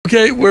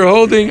Okay, we're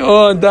holding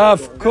on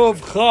Daf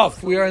Kov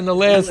Chaf. We are in the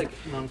last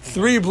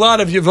three blot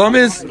of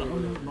Yevamis.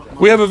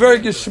 We have a very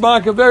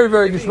geschmack, a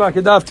very geschmack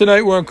Daf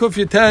tonight. We're on Kuf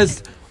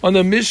Yates on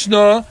the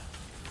Mishnah,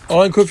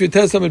 on Kuf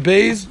Yates Amud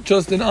Beis,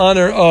 just in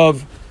honor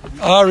of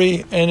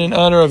Ari and in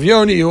honor of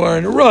Yoni, who are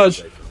in a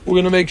rush. We're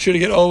going to make sure to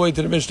get all the way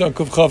to the Mishnah on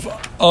Kuf Chaf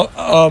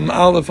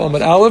Aleph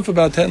Amud Aleph,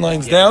 about 10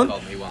 lines down.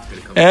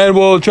 And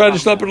we'll try to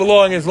schlep it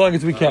along as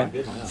we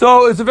can.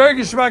 So it's a very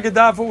geschmack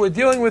Daf. What we're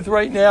dealing with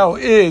right now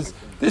is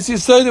this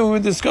Yisai that we were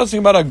discussing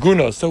about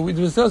Aguna. So we're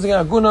discussing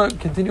Aguna,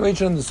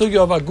 continuation of the sugya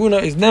of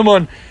Aguna is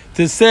Nemon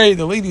to say,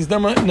 the lady's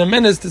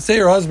Nemenes to say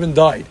her husband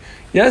died.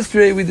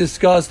 Yesterday we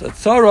discussed a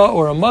tzara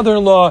or a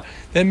mother-in-law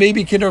that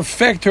maybe can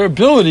affect her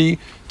ability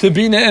to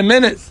be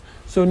Nemenes.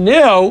 So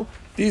now,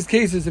 these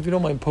cases, if you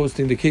don't mind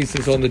posting the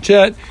cases on the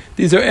chat,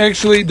 these are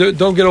actually,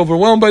 don't get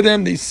overwhelmed by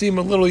them. They seem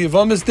a little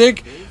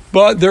Yevamistic,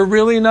 but they're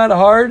really not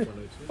hard.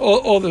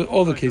 All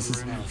the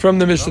cases from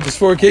the Mishnah, there's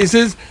 4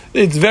 cases.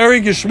 It's very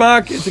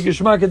geschmack. It's a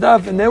geschmack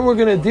adaf, and then we're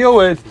going to deal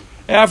with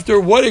after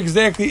what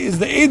exactly is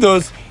the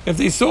eidos. If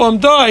they saw him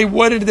die,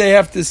 what did they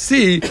have to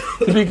see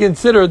to be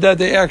considered that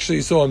they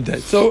actually saw him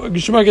dead? So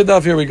geschmack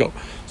adaf. Here we go.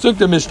 Zuk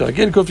the Mishnah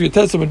again. Kuf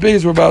Yates Amud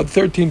Beis. We're about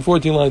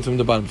 13-14 lines from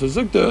the bottom. So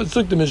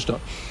zuk the Mishnah.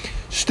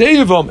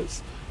 Shtei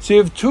Yevamis. So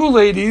you have 2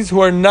 ladies who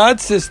are not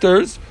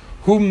sisters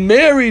who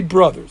married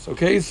brothers.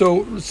 Okay,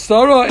 so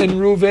Sarah and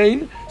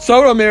Ruvain.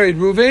 Sarah married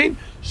Ruvain.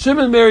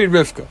 Shimon married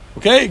Rivka.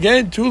 Okay,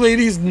 again, 2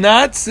 ladies,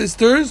 not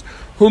sisters,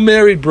 who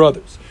married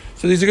brothers.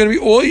 So these are going to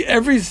be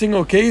every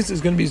single case is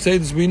going to be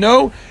said as we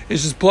know.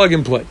 It's just plug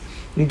and play.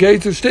 Okay,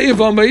 so Shtei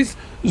Yevamis,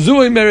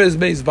 Zui Merez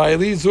Meis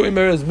Baili, Zui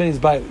Merez Meis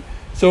Baili.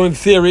 So in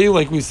theory,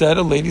 like we said,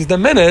 a lady's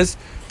Nemenes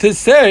to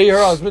say her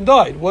husband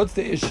died. What's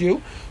the issue?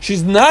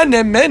 She's not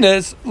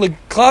Nemenes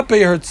like Klape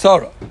her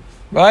tzara,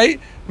 right?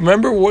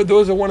 Remember,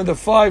 those are one of the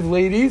 5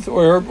 ladies,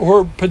 or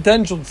her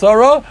potential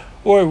tzara,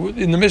 or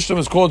in the Mishnah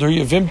was called her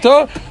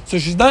Yevimta. So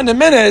she's not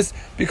Nemenes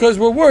because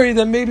we're worried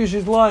that maybe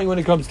she's lying when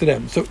it comes to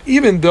them. So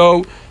even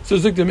though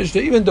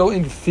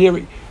in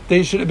theory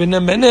they should have been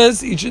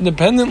Nemenes each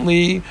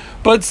independently,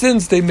 but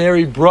since they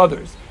married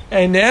brothers,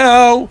 and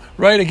now,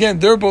 right, again,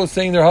 they're both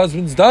saying their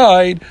husbands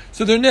died,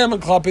 so they're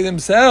Nemaklapi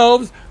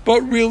themselves,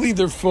 but really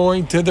they're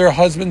falling to their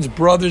husband's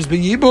brothers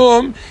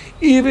B'yibum,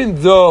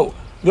 even though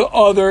the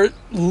other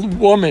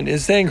woman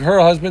is saying her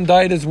husband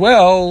died as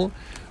well,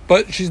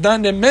 but she's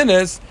not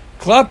Nemenes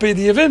Klape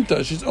the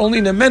Yevimta. She's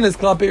only Nemenes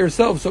Klape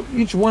herself. So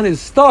each one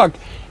is stuck,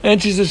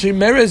 and she's a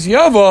Shemeres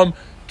Yavam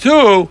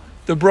to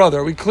the brother.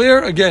 Are we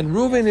clear? Again,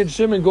 Reuven and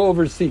Shimon go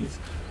overseas,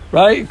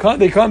 right?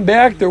 They come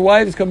back, their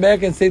wives come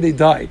back and say they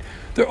died.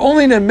 They're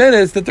only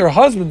Nemenes that their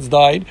husbands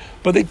died,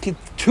 but they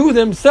to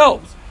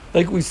themselves.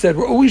 Like we said,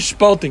 we're always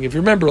spalting. If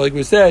you remember, like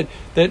we said,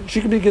 that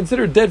she can be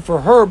considered dead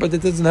for her, but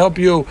that doesn't help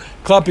you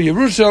Klape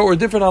Yerusha or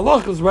different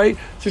halachas, right?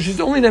 So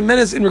she's only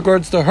Nemenes in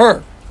regards to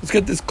her. Let's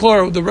get this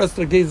clear. The rest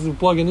of the cases will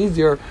plug in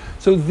easier.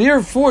 So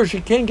therefore, she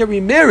can't get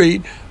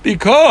remarried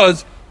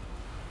because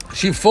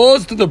she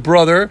falls to the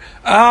brother.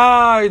 The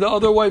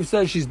other wife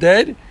says she's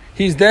dead.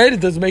 He's dead. It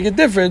doesn't make a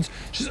difference.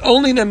 She's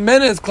only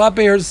Nemenes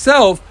Klape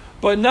herself,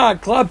 but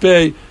not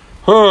Klape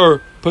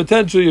her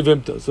potential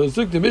Yevimta. So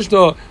Zuk the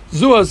Mishnah,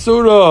 Zu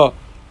Asura,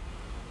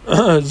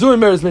 Zu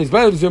Meres Meis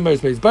Baili, Zu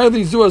Meres Meis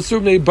Baili, Zu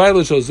Asur Mnei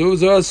Bailish Zu,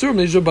 Zu Asur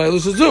Mnei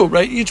Bailish Zu,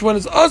 right? Each one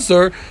is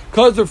Asur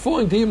because they're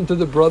falling to him to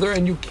the brother,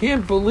 and you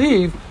can't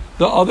believe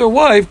the other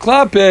wife,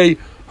 Klape,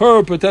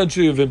 her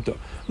potential Yevimta.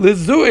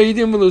 Lizu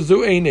Eidim,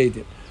 Lizu Ein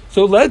Eidim.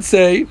 So let's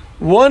say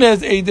one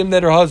has Eidim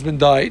that her husband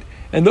died,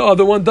 and the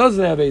other one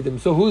doesn't have Eidim.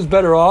 So who's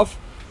better off?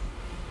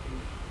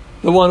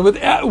 The one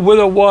without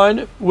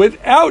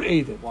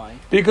Eidim. Why?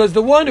 Because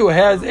the one who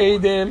has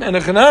Eidim and a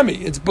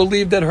Chanami, it's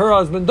believed that her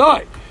husband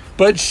died.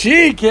 But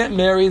she can't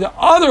marry the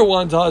other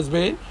one's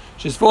husband.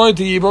 She's falling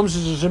to Yibam,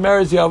 she's a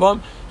Shemeres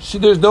Yavam.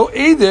 There's no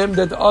Eidim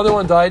that the other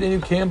one died, and you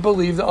can't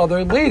believe the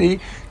other lady,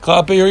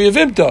 Klape or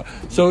Yevimta.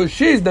 So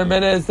she's the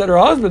Menes that her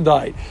husband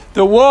died.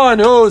 The one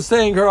who's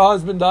saying her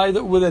husband died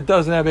that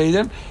doesn't have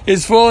Eidim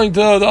is falling to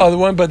the other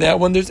one, but that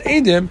one there's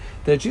Eidim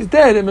that she's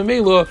dead, and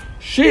Mamela,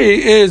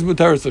 she is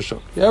Mutaris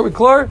Hashok. Yeah, we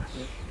clear?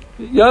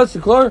 Yes,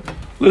 we clear?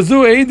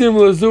 Lezu Eidim,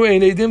 Lezu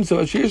Ein Eidim, so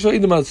Ashish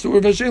Eidim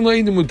Asur, Vashem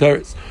Eidim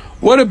Mutaris.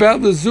 What about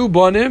Lezu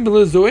Banim,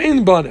 Lezu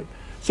Ein Banim?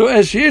 So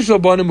as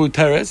Sheishal Banim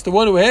Mutaris, the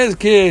one who has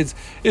kids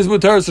is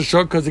Mutaris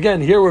Hashok, because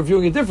again, here we're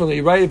viewing it differently,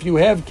 right? If you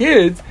have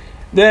kids,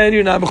 then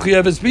you're not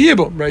Mechuyeves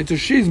B'yibum, right? So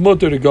she's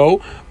mutter to go,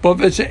 but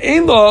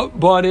Veshe'ein La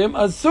Banim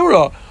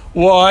Asura.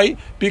 Why?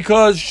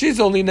 Because she's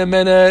only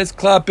Nemenes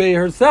Klape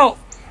herself.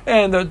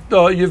 And the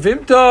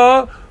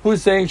Yevimta,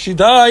 who's saying she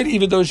died,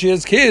 even though she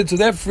has kids, so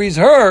that frees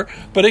her,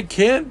 but it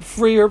can't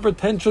free her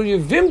potential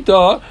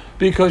Yevimta,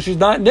 because she's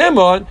not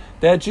Nemon,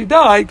 that she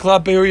died,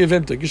 Klape or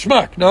Yevimta.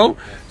 Gishmak, no?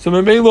 So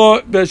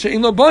Memelo,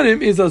 Veshe'ein La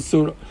Banim is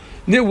Asura.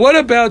 What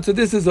about, so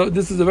this is a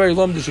very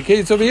lumdish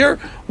case over here.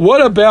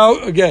 What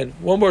about, again,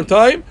 one more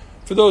time,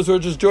 for those who are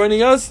just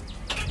joining us,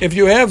 if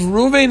you have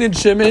Reuven and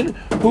Shimon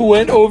who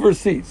went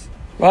overseas,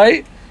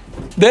 right?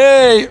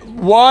 Their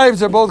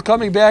wives are both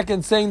coming back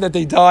and saying that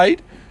they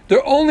died.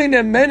 they're only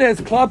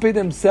nemenes klape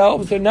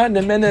themselves. They're not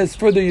nemenes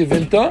for the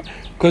yivimta,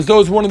 because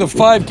those are one of the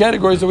 5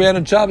 categories that we had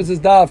on Shabbos'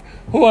 daf,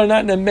 who are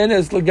not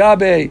nemenes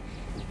legabe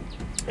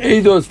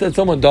eidos that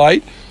someone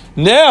died.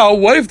 Now,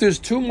 what if there's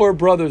 2 more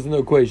brothers in the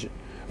equation?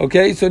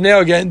 Okay, so now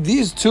again,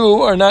 these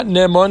 2 are not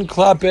nemon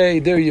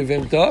klape, they're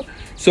yivimta.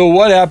 So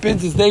what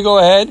happens is they go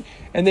ahead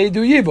and they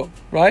do yibum,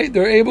 right?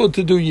 They're able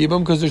to do yibum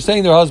because they're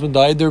saying their husband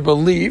died. They're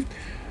believed.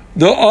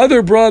 The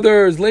other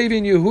brothers, Levi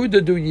and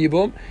Yehuda, do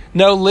yibum.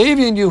 Now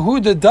Levi and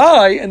Yehuda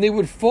die, and they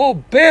would fall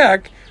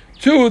back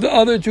to the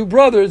other 2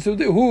 brothers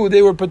who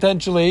they were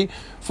potentially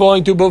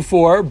falling to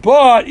before,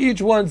 but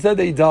each one said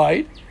they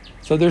died.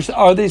 So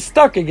are they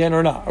stuck again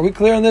or not? Are we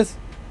clear on this?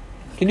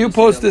 Can you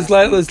post this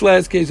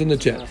last case in the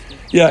chat?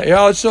 Yeah, here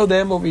I'll show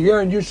them over here,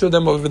 and you show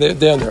them over there,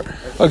 down there.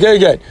 Okay,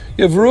 again.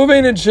 You have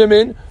Reuven and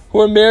Shimon, who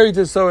are married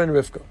to Sarah and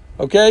Rivka.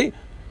 Okay?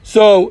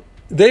 So,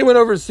 they went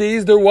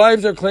overseas. Their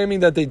wives are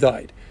claiming that they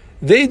died.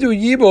 They do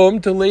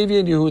Yibum to Levi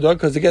and Yehuda,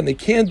 because again, they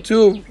can't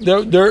do,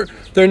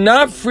 they're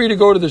not free to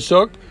go to the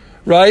Shuk,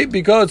 right?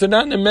 Because they're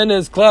not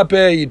Nemenes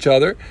Klape each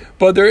other.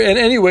 But and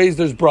anyways,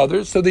 there's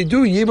brothers. So they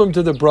do Yibum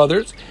to the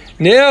brothers.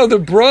 Now the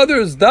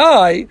brothers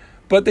die,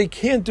 but they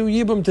can't do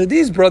Yibum to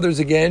these brothers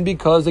again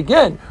because,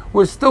 again,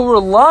 we're still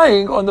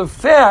relying on the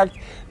fact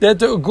that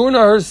the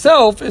Aguna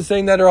herself is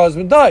saying that her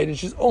husband died. And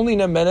she's only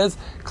Nemenes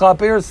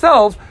Klape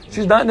herself.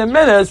 She's not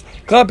Nemenes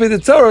Klape the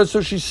Tzara,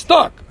 so she's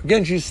stuck.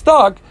 Again, she's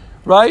stuck,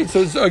 right?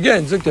 So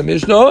again, Zikta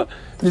Mishnah,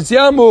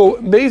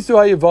 Nisyamu Mesu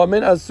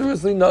Hayavamin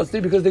Asurasli Nasti,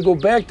 because they go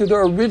back to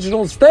their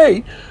original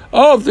state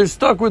of they're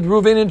stuck with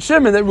Reuven and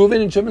Shimon, that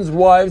Reuven and Shimon's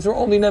wives are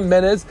only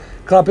Nemenes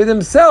Klape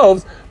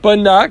themselves, but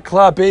not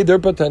Klape, they're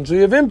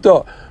potentially of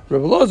Imta.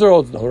 Rabbi Lazar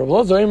holds no. Rabbi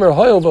Lazar Eimer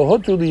Hayel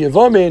v'Hotu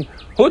liYavamin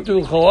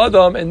Hotu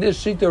l'Chaladam, and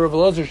this shita, Rabbi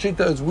Lazar shita,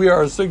 as we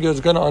are sugya is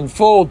going to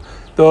unfold.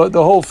 The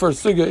whole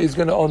first sugya is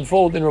going to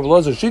unfold in Rabbi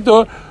Lazar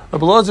shita.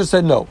 Rabbi Lazar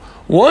said no.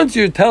 Once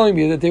you're telling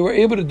me that they were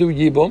able to do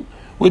Yibum,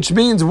 which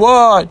means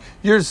what?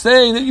 You're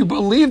saying that you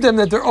believe them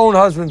that their own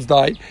husbands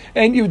died,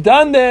 and you've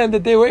done them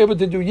that they were able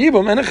to do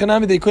Yibum, and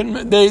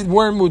they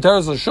weren't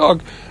mutaras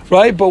l'shok,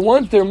 right? But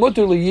once they're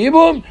mutar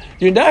l'Yibum,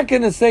 you're not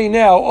going to say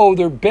now, oh,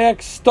 they're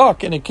back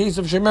stuck in a case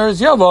of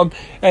shemeres yavam,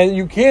 and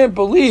you can't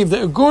believe the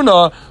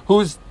Aguna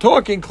who's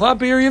talking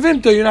klapi or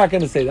yivimta. You're not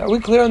going to say that. Are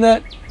we clear on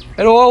that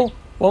at all?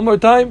 One more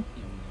time.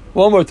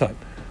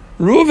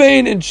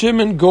 Reuven and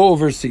Shimon go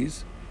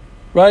overseas.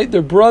 Right?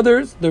 They're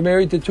brothers. They're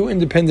married to 2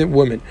 independent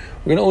women.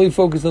 We're going to only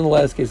focus on the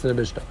last case in the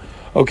Mishnah.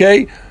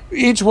 Okay?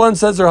 Each one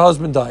says their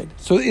husband died.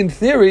 So in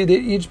theory,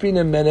 they'd each be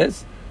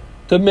Nemenes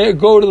to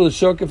go to the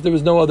Shuk if there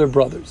was no other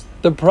brothers.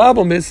 The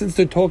problem is, since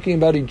they're talking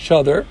about each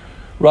other,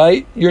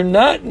 right? You're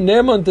not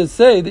Neman to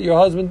say that your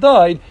husband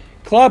died,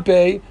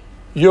 Klape,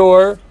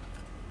 your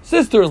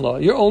sister-in-law.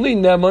 You're only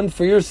Neman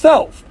for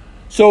yourself.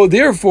 So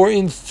therefore,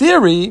 in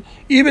theory,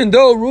 even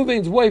though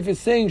Reuven's wife is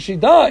saying he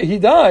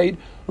died,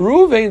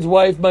 Reuven's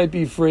wife might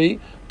be free,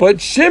 but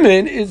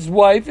Shimon, his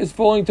wife, is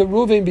falling to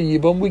Reuven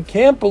b'Yibum. We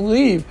can't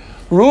believe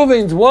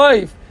Reuven's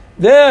wife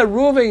that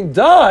Reuven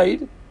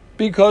died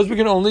because we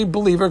can only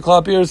believe her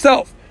Klapi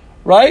herself,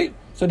 right?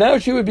 So now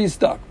she would be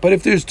stuck. But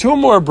if there's 2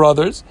 more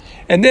brothers,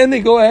 and then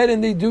they go ahead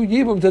and they do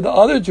Yibum to the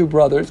other 2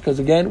 brothers, because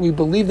again, we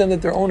believe them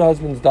that their own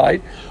husbands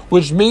died,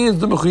 which means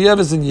the Mechuyev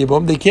is in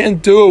Yibum.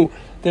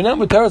 They're not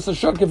Mutaras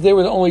L'Shuk if they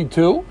were the only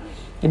 2,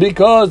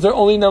 because they're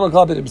only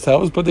Namaklapi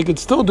themselves, but they could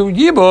still do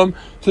Yibum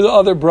to the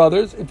other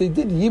brothers. If they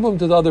did Yibum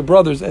to the other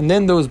brothers, and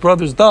then those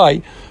brothers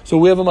die, so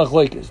we have a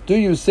machlokes. Do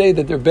you say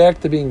that they're back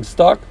to being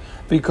stuck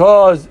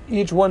because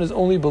each one is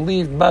only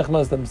believed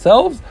Machmas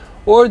themselves?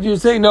 Or do you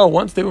say, no,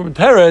 once they were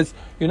Teres,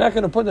 you're not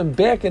going to put them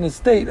back in a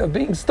state of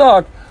being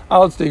stuck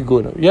out the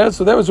Guna? Yeah,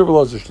 so that was Rabbi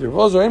Lazar.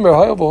 Once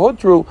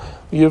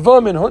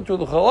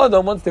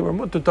they were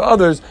mutter to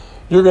others,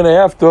 you're going to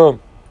have to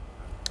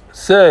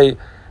say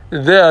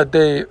that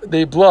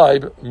they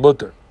blibe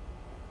mutter.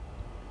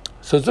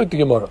 So it's like the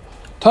Gemara.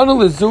 Tana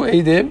lezu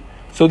edim.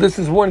 So this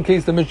is one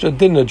case the Mishnah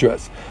didn't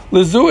address.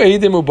 Lezu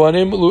edim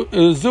ubanim,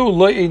 lezu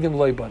lo edim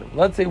lo banim.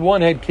 Let's say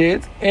one had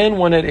kids and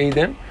one had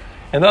edim,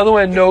 and the other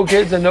one had no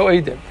kids and no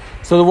edim.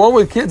 So the one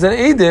with kids and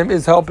edim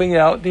is helping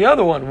out the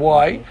other one.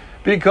 Why?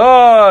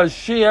 Because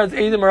she has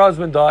edim, her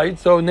husband died,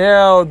 so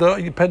now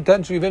the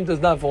potential of him is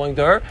not falling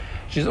to her.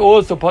 She's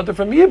also potter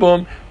from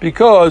Yibum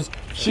because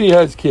she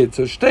has kids.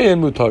 So shtei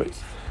and mutaris.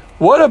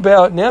 What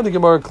about, now the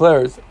Gemara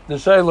declares, the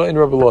Shaila in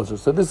Rabbi Lazar.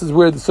 So this is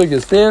where the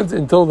Sugya stands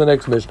until the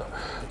next Mishnah.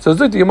 So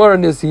the Gemara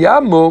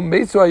Nisyamu,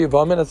 Mesu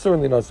Hayavamin, that's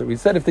certainly not so. We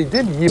said if they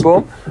did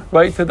Yibum,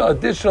 right, to the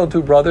additional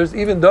 2 brothers,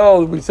 even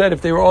though we said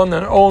if they were on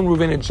their own,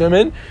 Reuven and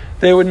Shimon,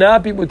 they would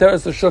not be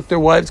Mutaras L'Shuk their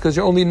wives because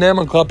you're only Nam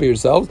and Klapi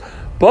yourselves.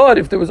 But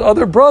if there was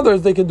other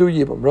brothers, they can do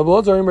Yibum. Rabbi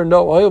Lazar, remember,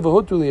 no, Hayav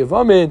Hotu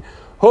liYavamin,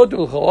 Hotu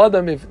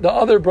l'Chaladam, if the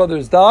other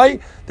brothers die,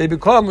 they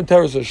become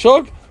Mutaras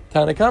L'Shuk.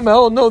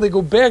 Tanakam, no, they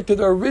go back to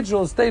the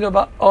original state of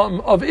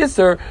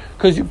Isser,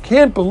 because you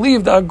can't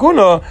believe the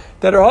Aguna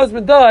that her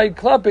husband died,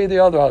 Klape the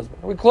other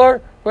husband. Are we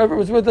clear? Whoever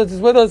was with us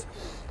is with us.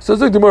 So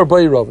it's like the Gemara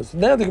by Ravas.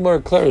 Now the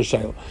Gemara clarifies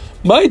Shaila.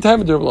 My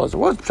time of the Rebbe Elazar.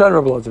 What's Pshat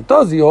Rebbe Elazar?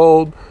 Does he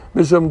hold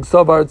Mishum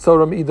Savar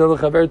Tzoram Idor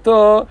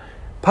Chaverto?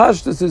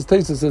 Pashtus is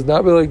Taisus is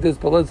not really like this,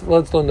 but let's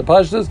learn the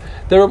Pashtus.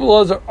 The Rebbe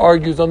Elazar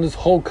argues on this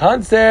whole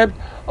concept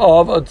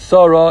of a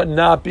tzara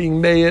not being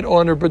made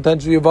on her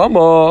potentially of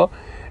Amma,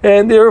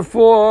 and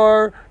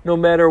therefore, no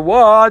matter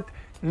what,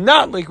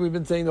 not like we've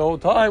been saying the whole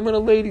time, when a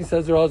lady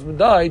says her husband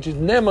died, she's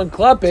neman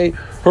klape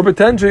her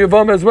potential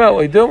yavam as well.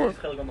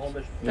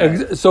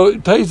 So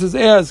Taisus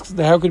asks,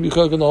 how could it be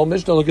chelak in the whole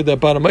Mishnah? Look at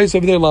that bottom ice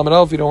over there, Lamed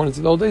Alf. You don't want to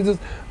see the whole Taisus,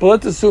 but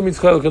let's assume it's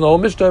chelak in the whole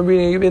Mishnah. I'm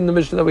reading in the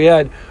Mishnah that we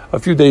had a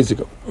few days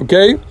ago.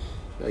 Okay?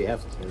 So you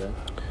have to say that.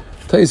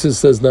 Taisus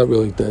says not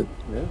really like that.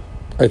 Yeah.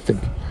 I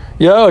think.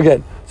 Yeah.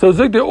 Again. So it's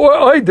like the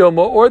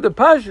or the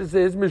Pasha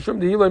says Mishum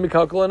Dehilay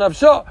Mikakal and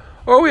Avshah.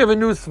 Or we have a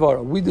new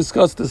svara. We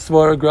discussed the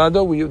svara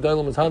grado.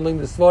 Dalam is handling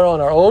the svara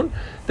on our own.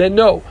 Then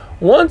no,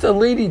 once a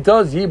lady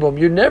does yibum,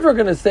 you're never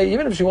going to say,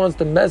 even if she wants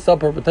to mess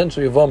up her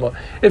potential yavama,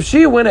 if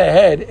she went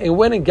ahead and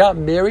went and got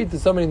married to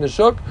somebody in the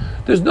shuk,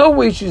 there's no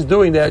way she's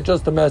doing that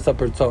just to mess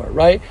up her tzara,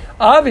 right?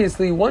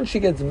 Obviously, once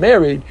she gets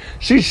married,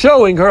 she's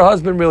showing her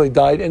husband really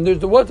died, and there's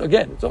the what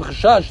again? It's a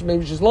chashash.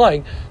 Maybe she's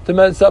lying to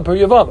mess up her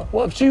yavama.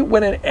 Well, if she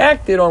went and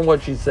acted on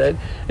what she said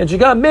and she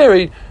got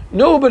married,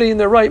 nobody in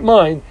their right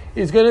mind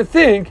is going to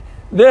think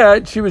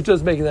that she was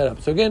just making that up.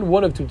 So again,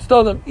 one of two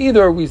them.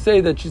 Either we say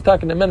that she's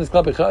talking to menes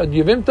klape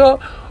yivimta,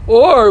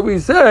 or we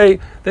say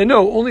that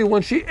no, only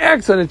when she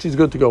acts on it, she's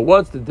good to go.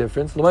 What's the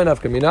difference?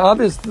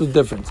 Obviously the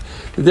difference.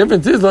 The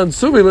difference is on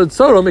suvi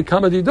l'tzoro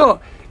mikamadido.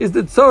 Is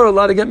the tzora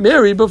allowed to get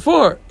married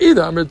before?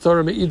 Either amrit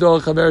tzora me'ido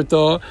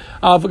chaverto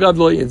afagav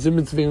lo yitzim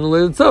mitzvim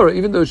l'tzora.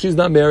 Even though she's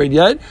not married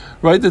yet,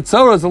 right? The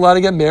tzora is allowed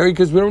to get married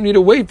because we don't need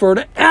to wait for her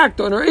to act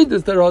on her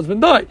edus that her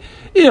husband died.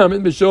 But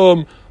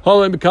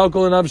if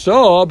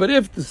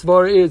the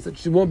svara is that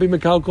she won't be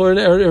mekalkal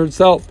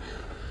herself,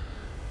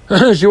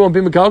 she won't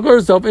be mekalkal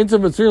herself.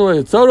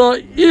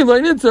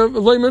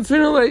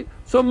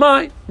 So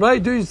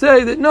right? Do you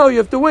say that no? You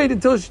have to wait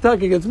until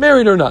Shitaka gets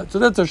married or not? So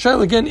that's our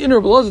shaila again. In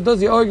Rebbe Elazar, does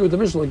he argue with the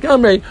Mishnah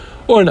Gamrei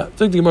or not?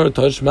 Take the Gemara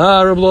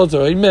Tashma.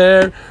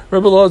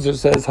 Rebbe Elazar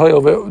says,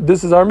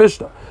 this is our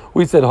Mishnah.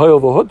 We said,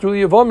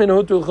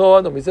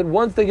 and we said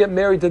once they get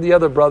married to the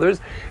other brothers,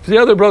 if the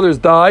other brothers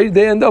die,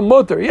 they end up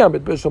mutter.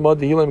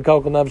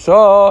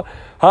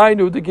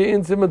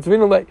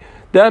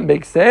 That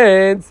makes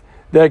sense.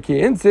 That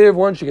ki'insiv,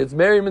 once she gets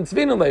married,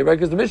 mitzvinalei, right?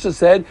 Because the Mishnah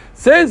said,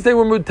 since they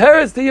were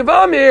muteres to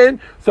Yavamin,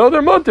 so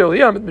they're muter.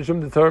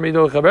 Mishum detarmi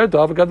do chaver to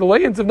avokat the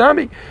leinsiv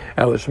nami.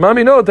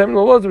 Elishmami no, time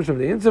no laws mishum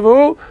the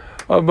insivu.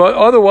 But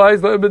otherwise,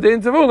 she wouldn't be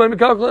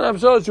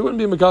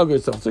Mekalkal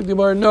herself. So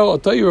no, I'll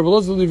tell you, Rebbe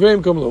Elazar will be very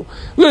Mekamlu.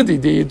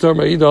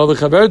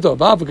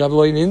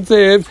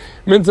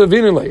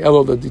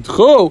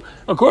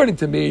 According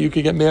to me, you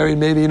can get married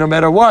maybe no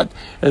matter what.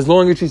 As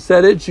long as she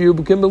said it, you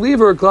can believe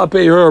her,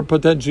 klape her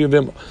potential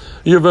Yavimta.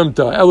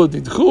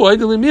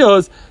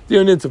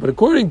 But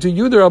according to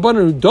you, the Rabbanan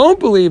who don't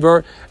believe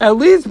her, at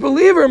least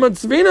believe her, at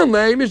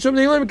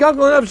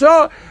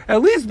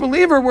least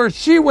believe her where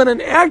she went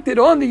and acted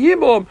on the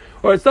Yibum,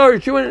 or sorry,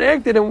 she went and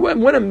acted and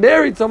went and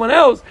married someone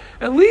else.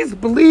 At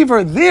least believe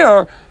her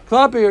there,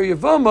 klape or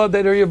Yavama,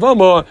 that her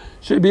Yavama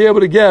should be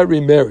able to get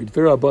remarried.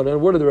 For Rabbanan,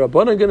 what are the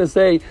Rabbanan going to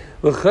say?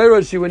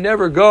 L'chayra, she would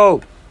never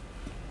go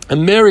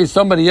and marry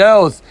somebody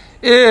else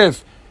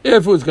if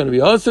it was going to be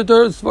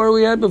Asatar, as far as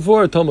we had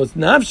before, Thomas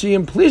Nafshi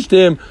and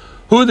Plishtim,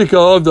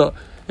 Hudika Avda.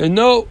 And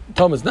no,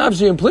 Thomas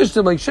Nafshi and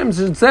Plishtim, like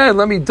Shimshon said,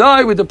 let me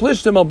die with the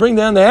Plishtim, I'll bring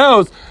down the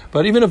house.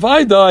 But even if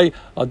I die,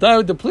 I'll die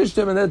with the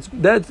Plishtim, and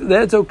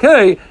that's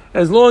okay,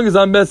 as long as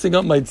I'm messing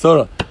up my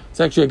tzara.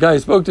 It's actually a guy I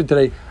spoke to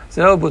today. I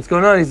said, oh, what's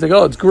going on? He's like,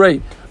 oh, it's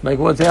great. I'm like,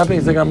 what's happening?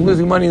 He's like, I'm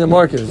losing money in the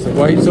market. I said,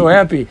 why are you so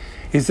happy?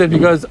 He said,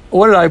 because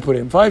what did I put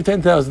in?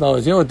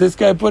 $10,000. You know what this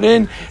guy put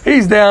in?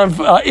 He's down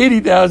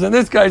 $80,000.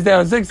 This guy's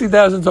down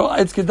 $60,000. So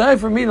it's good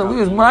for me to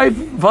lose my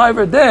 5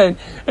 or 10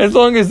 as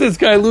long as this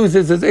guy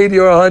loses his 80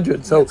 or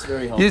 100. So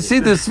you see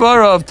the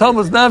svara of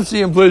Talmud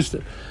Nafshi and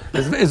Plishtim.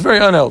 It's very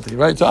unhealthy,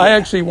 right? So I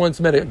actually once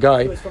met a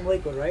guy. He was from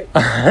Lakewood, right?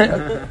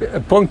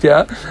 Punkt,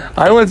 yeah.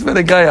 I once met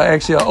a guy,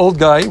 actually an old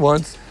guy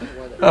once.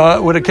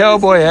 With a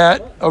cowboy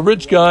hat, a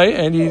rich guy,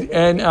 and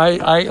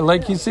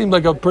he seemed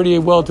like a pretty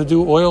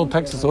well-to-do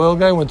Texas oil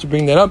guy. Once you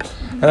bring that up,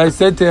 and I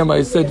said to him,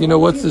 you know,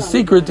 what's the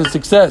secret to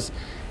success?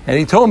 And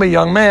he told me,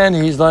 young man,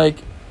 he's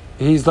like,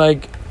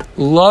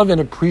 love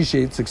and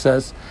appreciate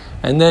success,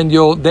 and then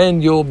you'll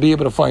be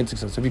able to find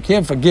success. If you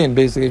can't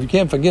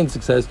forgive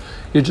success,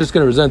 you're just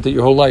going to resent it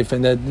your whole life,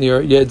 and then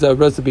it's a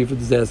recipe for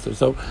disaster.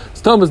 So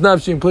Stom was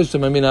Nafshi and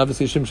Plishtim. I mean,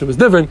 obviously Shimshon was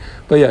different,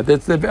 but yeah,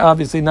 that's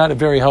obviously not a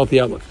very healthy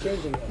outlook.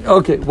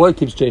 Okay, what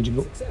keeps changing?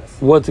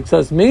 Success. What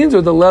success means,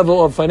 or the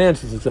level of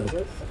financial success?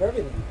 For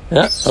everything.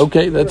 Yeah.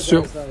 Okay, that's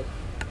true.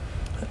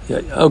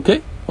 Yeah.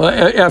 Okay. Well,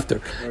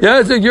 after.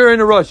 Yeah, so you're in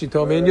a rush. You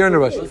told me, and you're in a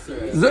rush.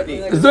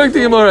 Zok the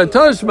Gemara.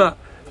 Tashma,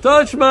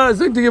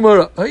 Zok the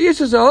Gemara.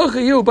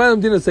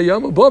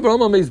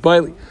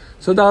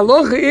 So the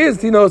halacha is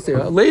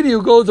tinosei, a lady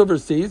who goes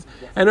overseas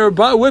and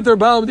with her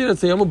baal medina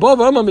say,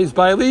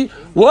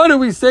 what do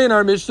we say in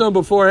our Mishnah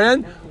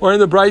beforehand or in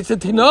the Brisa?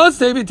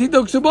 Tinosei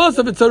v'tidok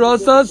subasa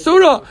v'tzarasa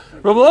asura.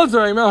 Rabbi Lazar,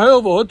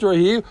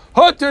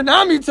 hotter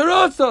nami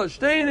tzarasa.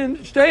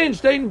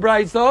 Stein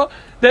Brisa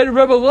that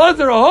Rabbi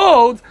Lazar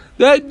holds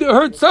that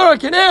her tzara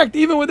can act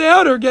even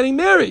without her getting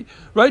married.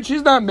 Right?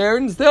 She's not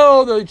married, and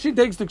still she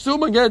takes the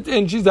ksuma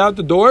and she's out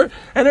the door,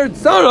 and her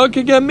tzara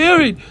can get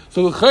married.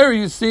 So l'cher,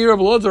 you see,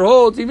 Rabbi Lazar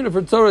holds, even if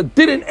her tzara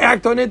didn't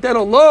act on it, that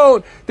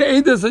alone, the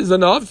edus is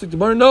enough. So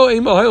tomorrow, no, read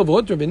it as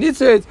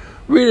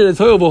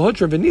hoyel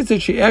v'hotra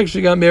v'nitzet. She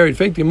actually got married.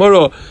 Fake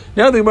tomorrow.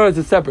 Now the Gemara is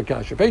a separate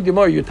kasha. Fake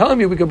tomorrow. You're telling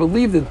me we can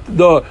believe that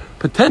the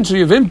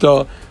potential of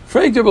imta.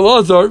 Fake the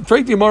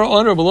Gemara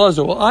honor of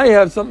Elazar. Well, I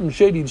have something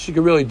shady she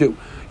could really do.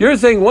 You're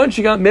saying once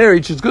she got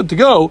married, she's good to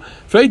go.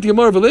 So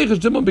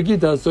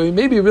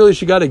maybe really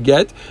she got a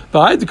get.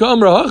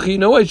 You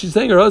know why she's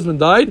saying her husband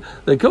died?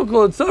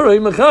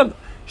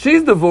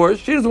 She's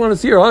divorced. She doesn't want to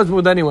see her husband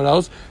with anyone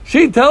else.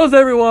 She tells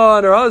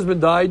everyone her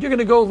husband died. You're going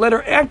to go let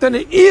her act on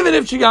it even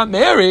if she got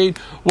married.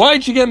 Why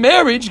did she get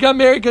married? She got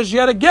married because she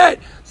had a get.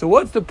 So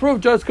what's the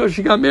proof just because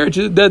she got married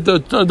that the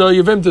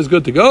Yevimta is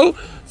good to go?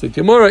 So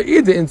Timora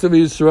Ida in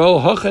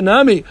Yisrael,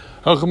 Hachanami,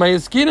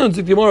 Hachamayaskino, and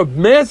Timora,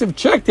 massive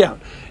check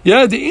down.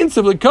 Yeah, the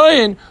Insav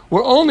Lekayin,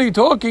 we're only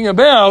talking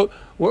about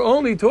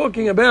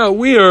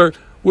where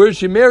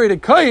she married a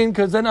Kayin,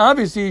 because then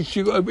obviously if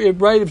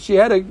she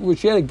had a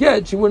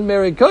get, she wouldn't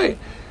marry a Kayin.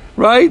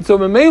 Right? So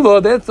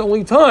Memela, that's the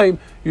only time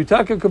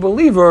Yutaka could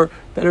believe her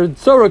that her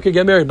tzara could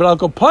get married. But I'll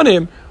go upon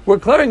him. We're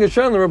clearing a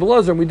shayla Rabbi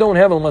Lazar, and we don't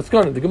have a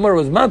maskana. The Gemara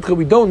was matcha.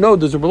 We don't know.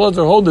 Does Rabbi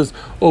Lazar hold this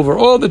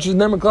overall that she's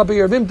never klapi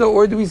Yervimta,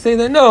 or do we say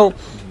that no?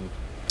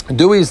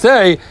 Do we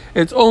say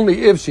it's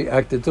only if she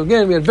acted? So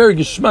again, we had very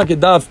geshmak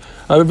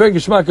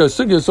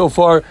sugya so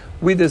far.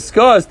 We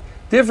discussed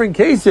different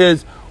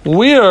cases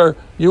where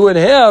you would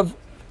have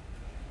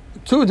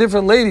two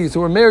different ladies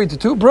who were married to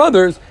two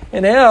brothers,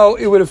 and how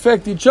it would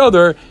affect each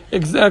other,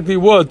 exactly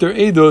what their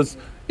edus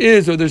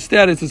is or their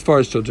status as far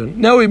as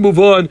children. Now we move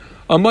on.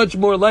 A much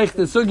more like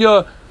the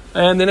sugya,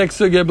 and the next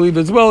sugya I believe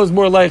as well is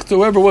more like. So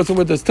whoever wasn't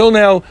with us till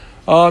now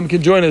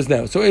can join us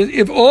now. So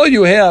if all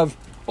you have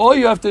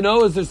to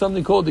know is there's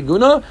something called the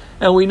guna,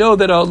 and we know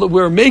that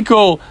we're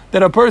meko,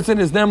 that a person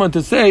is neman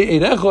to say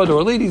eid echad, or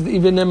a lady's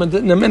even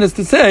neman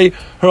to say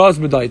her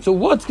husband died. So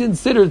what's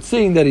considered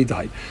saying that he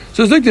died?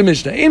 So it's like the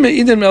Mishnah.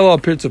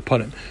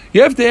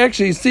 You have to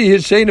actually see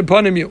his shein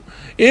upon him.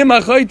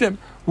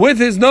 With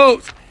his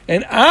nose.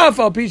 And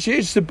even if you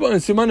have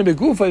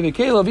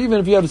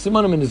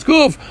simanim in his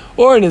guf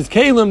or in his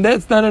kalim,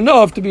 that's not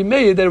enough to be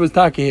made that it was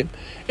takehim.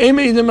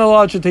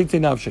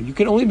 You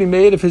can only be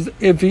made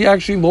if he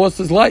actually lost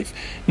his life,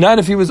 not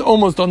if he was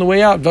almost on the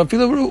way out.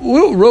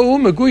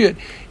 Even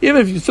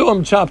if you saw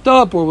him chopped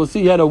up, or we'll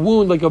see he had a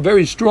wound, like a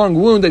very strong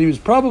wound that he was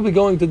probably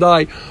going to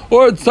die,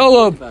 or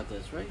tzalav.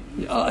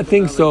 I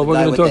think so.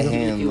 We're going to talk.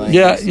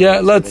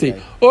 Let's see.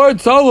 Or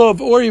tzalav,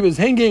 or he was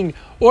hanging,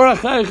 or a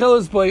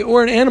chaychelis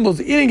or an animal's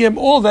eating him.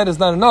 All that is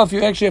not enough.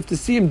 You actually have to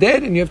see him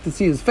dead, and you have to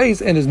see his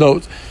face and his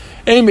nose.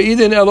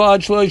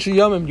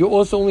 You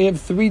also only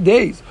have 3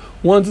 days.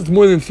 Once it's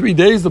more than 3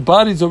 days, the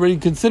body's already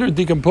considered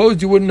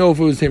decomposed. You wouldn't know if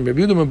it was him.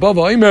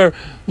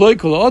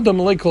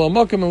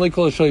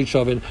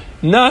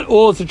 Not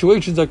all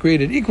situations are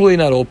created equally.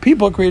 Not all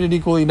people are created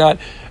equally. Not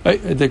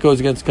that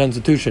goes against the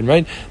Constitution,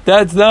 right?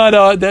 That's not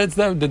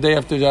the day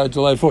after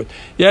July 4th.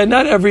 Yeah,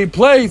 not every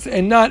place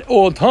and not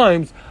all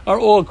times are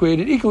all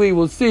created equally.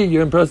 We'll see.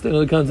 You're impressed in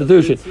the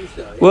Constitution.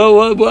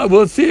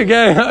 We'll see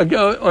again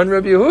on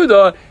Rabbi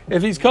Yehuda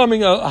if he's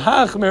coming a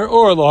hachmer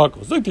or a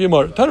lahakos. Look to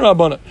Yomar.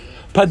 Tanarabana.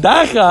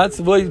 Padachatz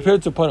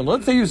appears upon him.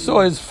 Let's say you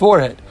saw his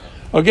forehead.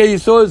 Okay, you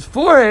saw his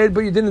forehead,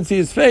 but you didn't see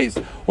his face.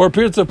 Or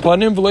appears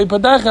upon him,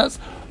 padachas.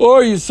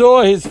 Or you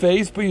saw his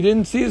face, but you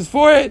didn't see his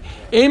forehead.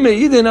 You have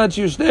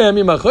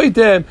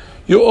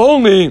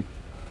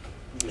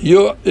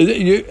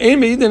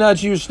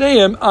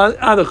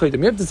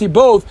to see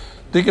both.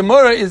 The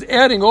Gemara is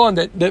adding on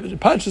that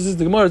Pirtz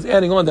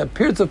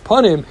of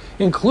Panim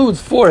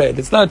includes forehead.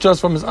 It's not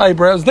just from his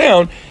eyebrows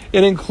down,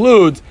 it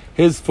includes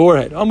his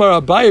forehead. Amar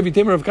Abaye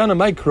v'Timer of Kana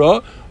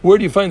Maikra. Where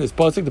do you find this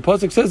pasuk? The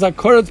pasuk says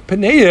Hakaratz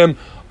Paneim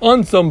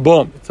on some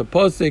bum. It's a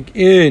pasuk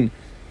in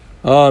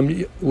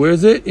where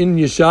is it? In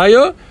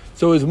Yeshaya.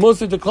 So it's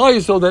mostly to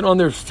Klal so that on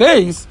their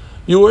face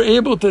you were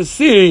able to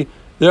see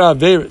their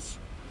averis.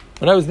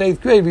 When I was in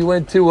 8th grade, we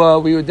went to,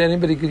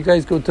 anybody, could you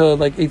guys go to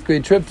like 8th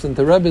grade trips and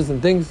to Rebbes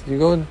and things? Did you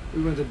go in?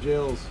 We went to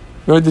jails.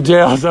 We went to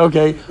jails,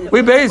 okay.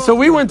 We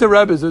went to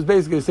Rebbes. It was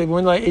basically the same. We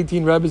went to like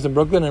 18 Rebbes in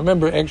Brooklyn. I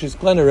remember actually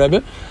Sklener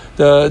Rebbe,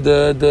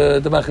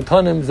 the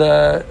Machatonim's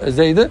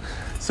Zayda.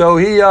 So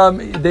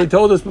they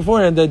told us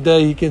beforehand that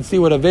he can see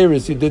what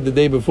Averis you did the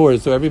day before.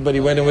 So everybody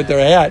went in with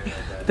their hat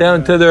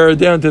down to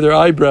their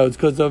eyebrows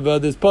because of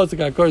this pasuk.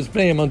 Of course,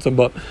 playing on some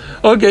bub.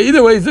 Okay,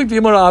 either way, Zuk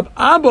Yimar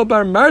Abba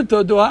Bar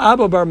Marta do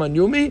Abba Bar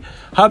Manyumi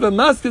have a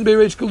masked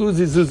beirish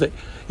kaluzi zuze.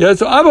 Yeah,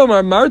 so Abba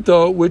Bar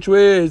Marto, which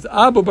was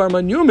Abba Bar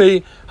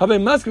Manyumi, have a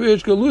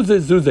Maskevich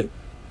Galuze Zuze.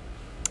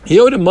 He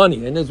owed him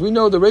money, and as we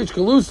know, the Reish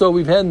Galusa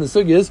we've had in the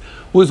Sugyas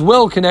was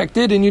well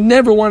connected, and you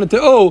never wanted to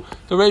owe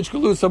the Reish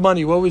Galusa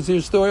money. What was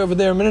your story over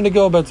there a minute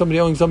ago about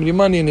somebody owing somebody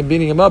money and then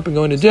beating him up and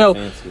going to jail?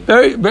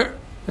 Very,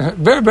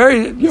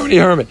 you already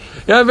heard me.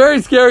 Yeah, very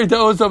scary to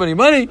owe somebody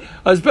money,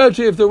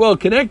 especially if they're well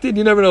connected.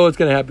 You never know what's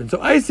going to happen. So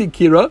I see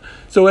Kira.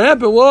 So what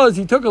happened was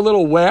he took a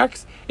little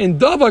wax in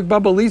Davak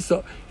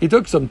Babalisa. He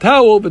took some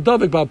towel, but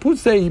Davak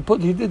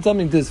Babputse, he did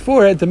something to his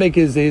forehead to make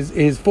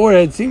his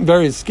forehead seem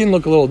his skin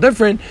look a little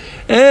different.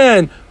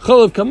 And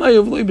Chalav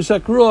Kamayev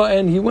Leibashakrua,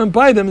 and he went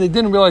by them and they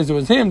didn't realize it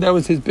was him. That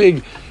was his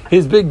big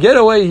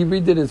getaway. He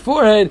redid his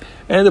forehead.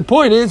 And the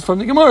point is from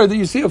the Gemara that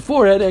you see a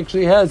forehead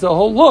actually has a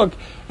whole look,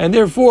 and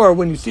therefore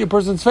when you see a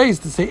person's face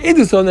to say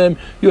edus on them,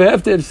 you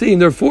have to have seen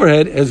their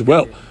forehead as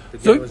well. The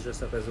guy was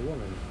dressed up as a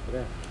woman.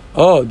 Yeah.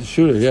 Oh, the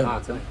shooter,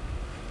 yeah.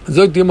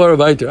 Zok Gemara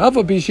weiter.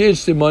 Afa pishiyech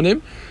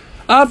simonim.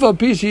 Afa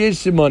pishiyech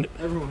simonim.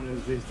 Everyone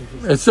is these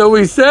days. So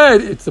we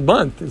said it's a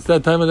month. It's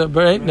that time of the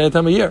right, that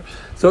time of year.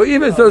 So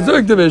even so,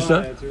 Zok the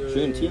Mishnah.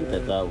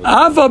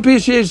 Afa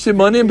pishiyech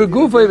simonim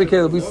begufay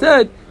v'kelef. We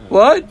said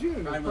what?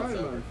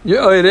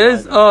 Oh, it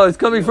is. Oh, it's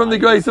coming from the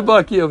Grace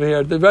Abaki over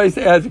here, the Grace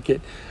Advocate.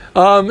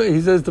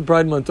 He says the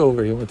Pride Month's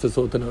over. He wants us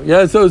all to know.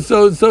 Yeah. So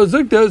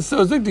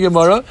Zok the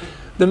Gemara.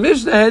 The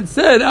Mishnah had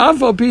said,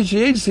 "Afal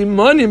pishiyech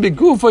simonim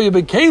begufay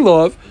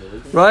v'kelef."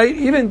 Right?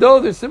 Even though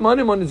there's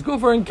simanim on his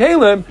gufer and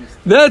kalim,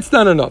 that's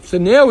not enough. So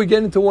now we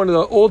get into one of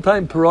the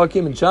all-time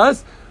parakim in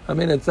Shas. I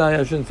mean, I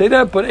shouldn't say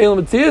that, but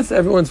Elam Etzias,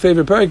 everyone's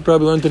favorite parak,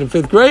 probably learned it in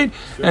 5th grade,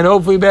 and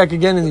hopefully back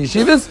again in the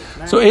yeshivas.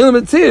 So Elam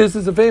Etzias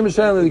is a famous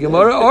shayla of the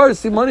Gemara, or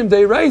simanim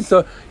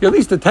deiraisa, you at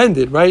least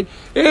attended, right?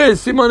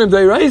 Is simanim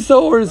deiraisa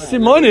or is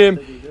simanim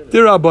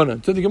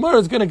Dirabanan. So the Gemara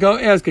is going to go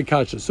ask a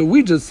kasha. So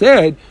we just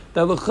said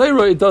that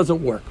l'chayra it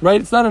doesn't work,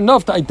 right? It's not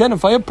enough to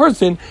identify a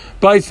person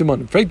by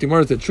simanim. Frank the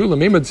Gemara said, "True,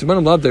 lamimad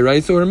simanim lav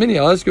deraisa or a mini."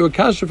 I'll ask you a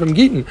kasha from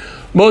Gittin.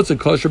 Most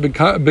kosher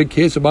big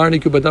case of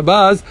barniku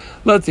batabaz.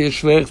 Let's say a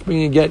shleich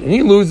bringing a get, and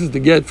he loses the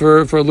get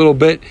for a little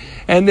bit,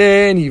 and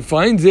then he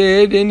finds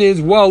it in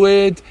his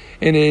wallet,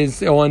 in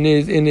his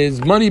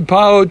money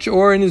pouch,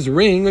 or in his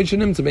ring. It's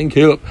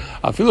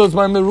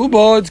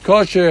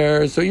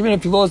kosher. So even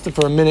if you lost it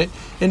for a minute,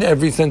 in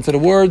every sense of the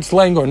word,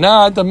 slang or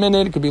not, a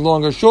minute, it could be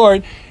long or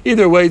short.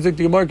 Either way, the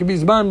Gemara could be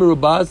zman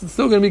merubas. It's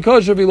still going to be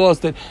kosher if he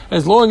lost it,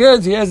 as long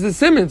as he has the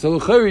siman. So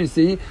you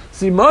see,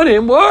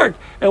 simanim work,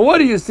 and what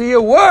do you see?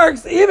 It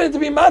works even to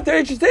be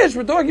mater h'tish.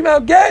 We're talking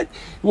about get.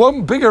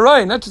 One bigger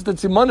right, not just that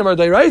simanim are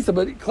deraisa,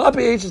 but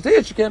klapi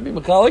h'tish. You can't be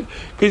mechalik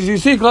because you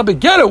see klapi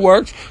get it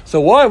works.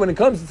 So why, when it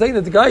comes to saying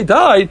that the guy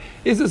died,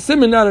 is a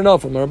siman not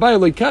enough?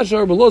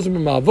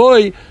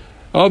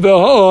 So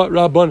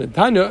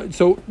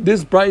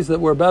this price that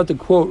we're about to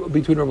quote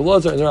between Rabbi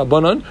Elazar and the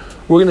Rabbanan,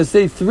 we're going to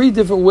say 3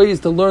 different ways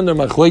to learn their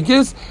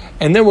machlekes,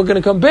 and then we're going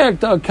to come back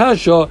to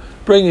Akasha,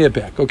 bringing it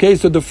back. Okay,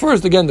 so the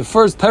first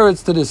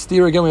teretz to the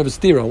steer, again we have a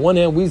steer. On one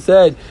hand we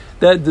said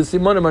that the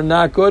simanim are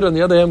not good, on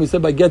the other hand we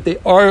said by get they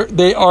are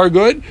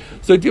good.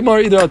 So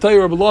either I'll tell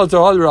you Rabbi Elazar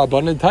or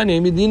Rabbanan,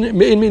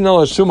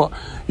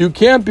 you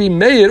can't be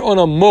made on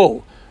a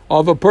mole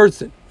of a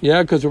person.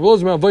 Yeah, because Rabbi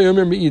Elazar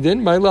remember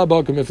Eden, my lab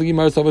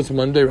if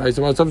Monday, right?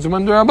 So that's the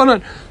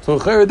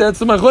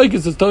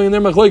machlekes. It's telling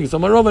them machlekes. So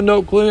my Rava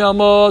no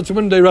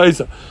Monday,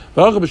 right?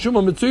 We have a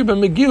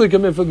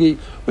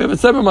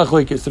separate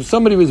machlekes. If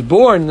somebody was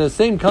born in the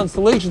same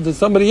constellation as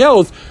somebody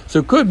else,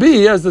 so it could be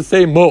he has the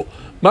same mo.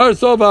 No,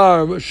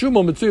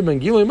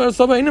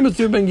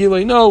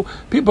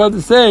 people have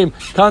the same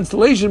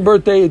constellation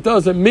birthday. It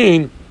doesn't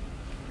mean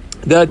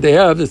that they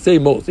have the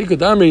same moles.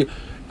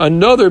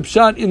 Another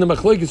pshat in the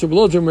machlekes of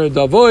Elazar mer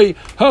Davoi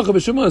hacha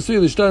b'shuma asir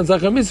l'shtan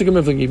zachar misa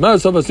k'meflagi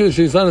ma'asav asir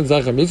l'shtan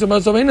zachar misa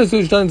ma'asav ein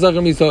asir l'shtan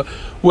zachar misa.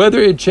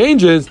 Whether it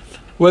changes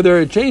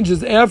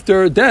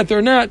after death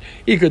or not.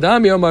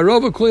 Ikadami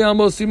amarova kli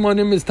amos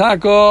simonim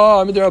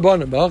mistaka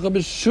amidrabanim hacha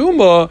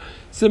b'shuma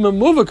siman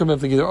muvak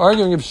k'meflagi. They're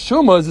arguing if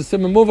shuma is a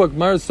siman muvak,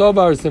 mar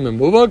sova or siman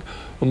muvak.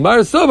 Mar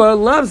sova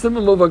lav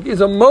siman muvak, is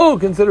a mo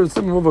considered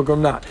siman muvak or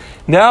not?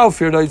 Now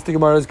fear dice the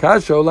Gemara's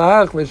kasha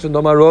lach mishan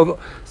domarova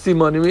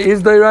simanim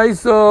is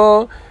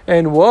deraisa,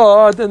 and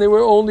what? And they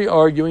were only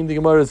arguing, the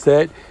Gemara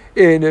said,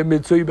 in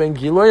Mitzui ben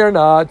Giloy or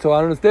not. So I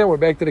don't understand. We're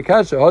back to the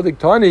kasha. Hadik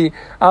Tani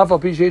Afal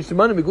Pishech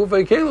Simanim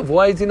Begufay Kelev.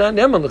 Why is he not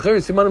Neman? L'cheri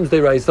Simanim is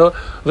deraisa.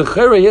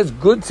 L'cheri has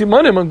good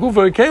Simanim on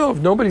Gufay Kelev.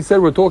 Nobody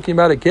said we're talking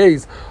about a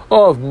case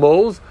of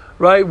moles,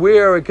 right?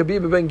 Where it could be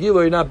ben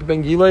Giloy, not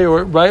ben Giloy,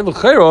 or right?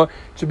 L'chera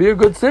should be a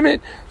good simit.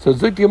 So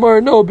Zik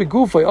Gemara no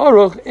Begufay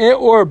Aruch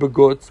or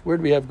Beguts. Where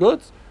do we have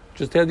goods?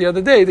 Just had the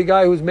other day, the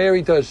guy who's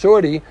married to a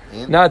shorty,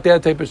 not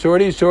that type of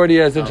shorty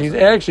as in she's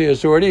actually a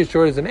shorty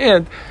is an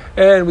aunt,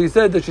 and we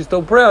said that she's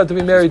still proud to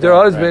be married to her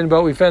husband,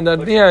 but we found out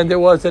at the end it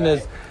wasn't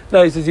as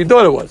nice as you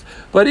thought it was.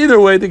 But either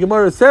way, the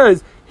Gemara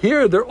says,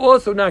 here they're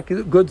also not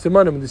good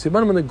simanim. The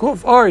simanim on the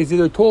guf are, he's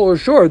either tall or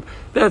short,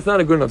 that's not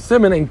a good enough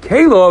siman. And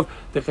Kalov,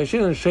 the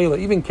cheshin and shela.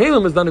 Even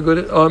kalim is not a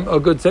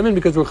good semen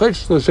because we're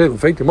cheshin l'shela.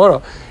 Fake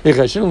tomorrow. If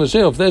cheshin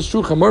l'shela, if that's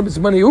true, chamor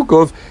b'simani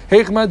ukov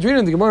heich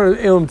madrina. The Gemara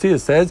Elam Tia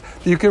says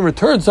that you can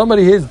return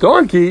somebody his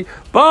donkey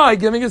by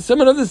giving a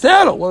semen of the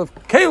saddle. Well, if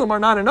kalim are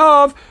not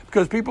enough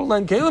because people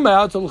lend kalim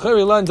out, so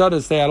l'cheri lends out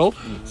his saddle.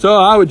 So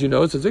how would you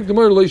know? So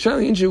people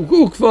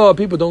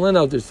don't lend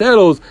out their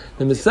saddles.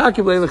 The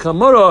misakib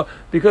le'lechamora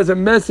because it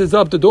messes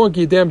up the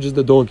donkey, it damages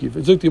the donkey. I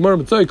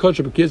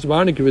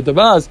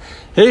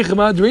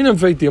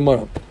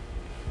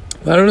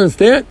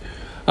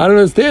don't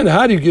understand.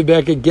 How do you give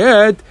back a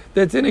get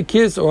that's in a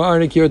kiss or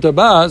arnikir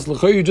tabas?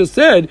 You just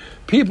said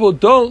people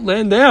don't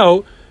lend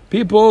out.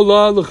 People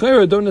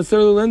don't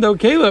necessarily lend out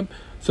kalim.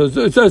 So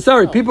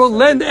sorry, people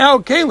lend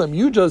out kalim.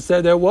 You just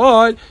said that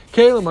what?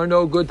 Kalim are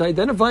no good to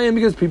identify him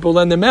because people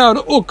lend them out.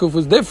 Ukuf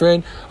was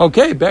different.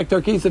 Okay, back to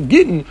our case of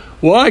Gittin.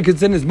 Why? Because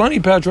it's in his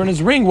money pouch or in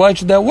his ring. Why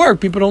should that work?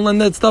 People don't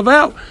lend that stuff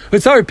out.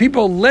 But sorry,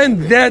 people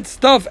lend that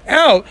stuff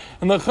out.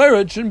 And the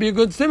chayra shouldn't be a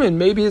good simon.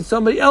 Maybe it's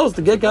somebody else.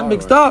 The get got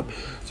mixed up.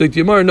 So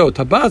Gemara, no.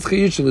 Tabas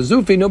chiyush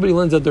lezufi. Nobody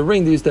lends out the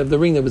ring. They used to have the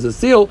ring that was a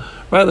seal,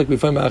 right? Like we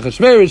find by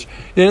Achashverosh.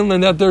 They didn't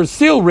lend out their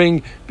seal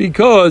ring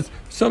because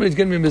somebody's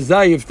going to be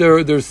mezayif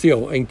their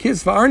seal. And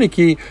kiss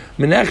va'arniki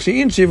menachshi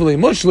inshivli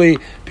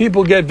mushli.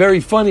 People get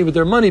very funny with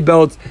their money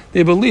belts.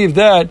 They believe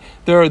that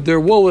their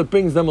wallet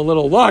brings them a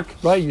little luck,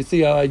 right? You see,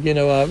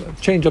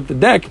 change up the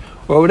deck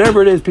or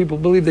whatever it is. People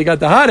believe they got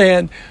the hot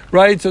hand,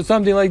 right? So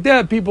something like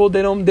that. People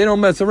they don't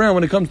mess around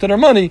when it comes to their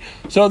money,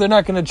 so they're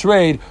not going to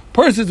trade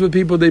purses with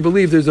people they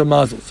believe there's a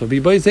mazel. So if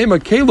you say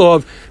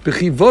kalov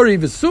b'chivori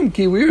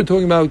v'sumki, we were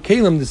talking about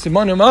kalim. The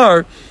simanim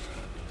are.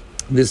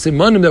 The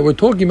simanim that we're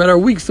talking about are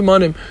weak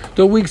simanim.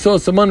 The weak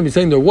sauce simanim, he's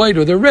saying they're white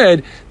or they're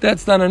red.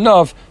 That's not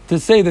enough to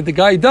say that the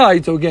guy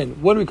died. So again,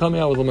 what are we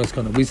coming out with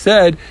Lamaskana? We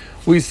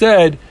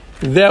said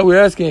that we're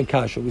asking a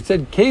kasha. We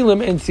said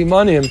kalim and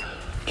simanim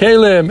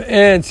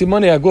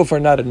aguf are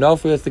not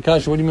enough. We asked the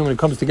kasha, what do you mean when it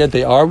comes to get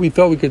they are? We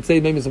thought we could say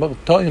maybe some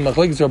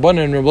machlekes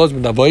rabbanan and Rav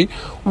Elazar ben Davai.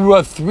 We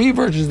have three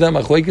versions of that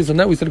machlekes, and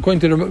that we said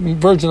according to the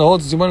version that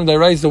holds simanim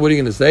dairais. So what are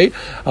you going to say?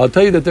 I'll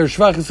tell you that there's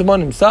shvach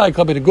simanim sai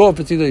kapi to go if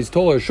it's either he's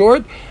tall or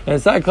short,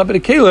 and sai kapi to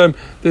kalim,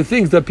 the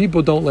things that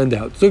people don't lend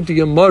out. So to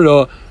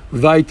Gemara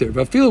vayter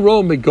vafil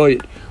ro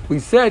megoyed. We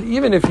said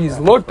even if he's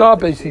looked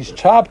up as he's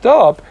chopped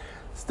up,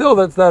 still,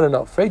 that's not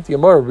enough. Fake the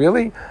Gemara,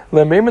 really?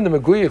 What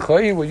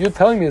you're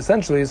telling me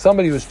essentially is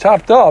somebody who's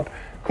chopped up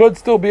could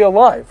still be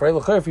alive, right?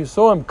 If you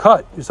saw him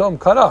cut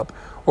up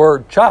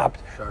or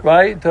chopped,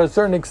 right, to a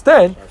certain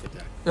extent,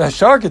 a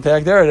shark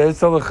attack, there it is.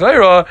 So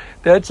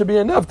that should be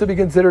enough to be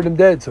considered him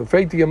dead. So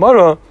fake the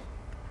Gemara,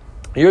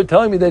 you're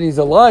telling me that he's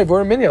alive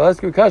or a mini. I'll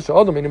ask you a question.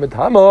 A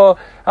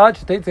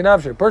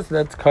person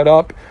that's cut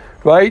up,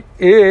 right,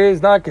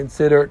 is not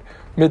considered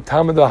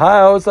mitama the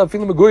house.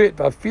 Afilu meguyit,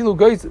 afilu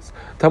geises.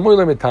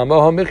 Tamule mitama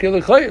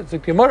hamichil lechayit. So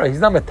Gemara, he's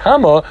not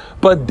mitama,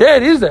 but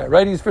dead is there,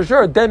 right? He's for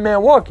sure a dead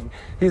man walking.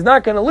 He's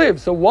not going to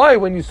live. So why,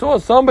 when you saw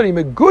somebody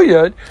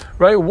meguyit,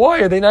 right?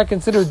 Why are they not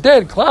considered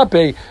dead?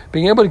 Klape,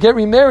 being able to get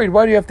remarried.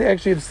 Why do you have to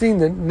actually have seen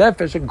the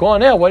nefesh and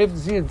gone out? Why do you have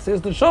to see it? Says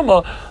the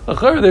shama,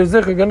 l'chayr they're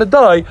zikr going to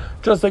die,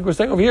 just like we're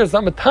saying over here. It's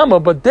not mitama,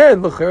 but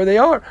dead. L'chayr they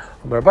are.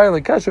 But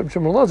in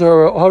Shimon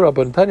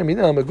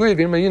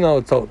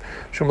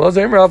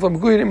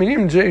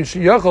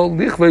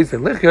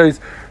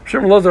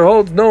Lazar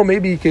holds, no,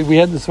 maybe we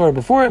had this story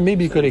before, and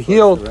maybe he could have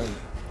healed.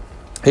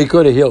 He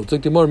could have healed.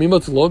 Took tomorrow.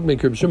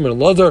 Shimon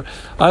Lazar.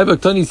 I have a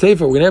tani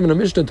sefer. We're gonna have in a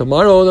Mishnah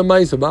tomorrow. The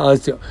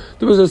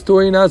there was a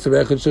story in Asher.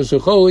 They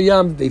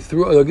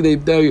threw.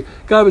 The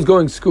guy was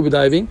going scuba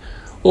diving,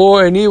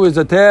 and he was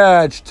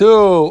attached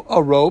to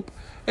a rope,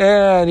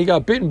 and he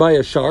got bitten by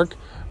a shark.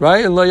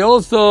 Right, and they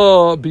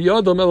also they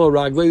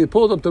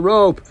pulled up the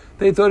rope.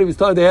 They thought he was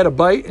tired. They had a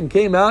bite and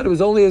came out. It was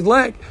only his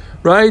leg.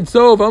 Right,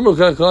 so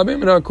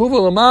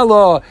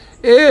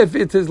if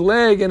it's his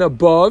leg and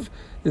above,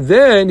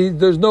 then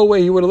there's no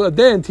way he would have.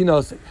 Then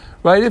tinasik.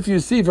 Right, if you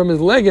see from his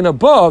leg and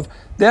above,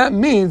 that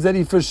means that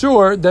he for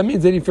sure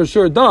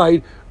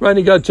died. Right,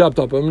 he got chopped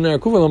up.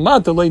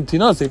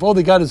 If all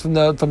they got is from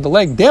the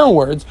leg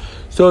downwards,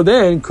 so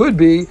then could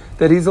be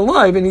that he's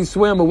alive and he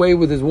swam away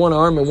with his one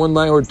arm and one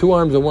leg, or two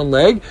arms and one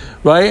leg,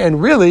 right?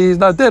 And really, he's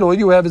not dead. All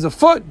you have is a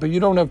foot, but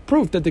you don't have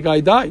proof that the guy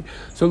died.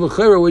 So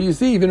l'chera, what you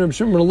see, even Reb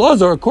Shimon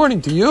Lazar,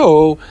 according to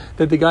you,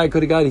 that the guy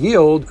could have got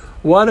healed.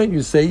 Why don't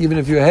you say, even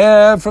if you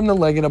have from the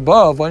leg and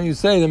above, why don't you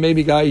say that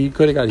maybe he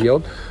could have got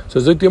healed? So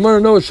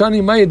Zuktimar, no,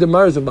 Shani Maya de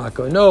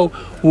Marzabaka. No,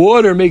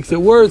 water makes it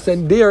worse,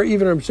 and there,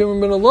 even Reb Shimon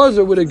ben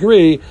Lazar would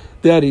agree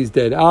that he's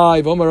dead. I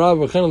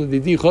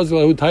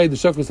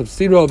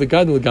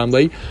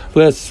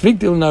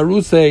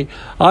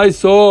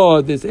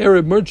saw this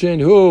Arab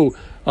merchant who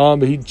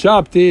he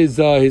chopped his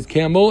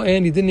camel,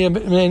 and he didn't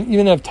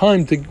even have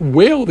time to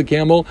whale the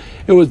camel.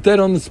 It was dead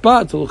on the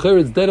spot. So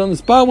it's dead on the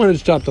spot when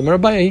it's chopped.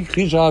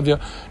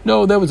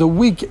 no, that was a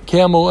weak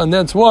camel, and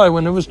that's why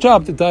when it was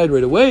chopped, it died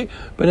right away.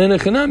 But in a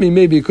chanami,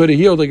 maybe it could have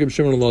healed like Reb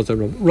Shimon and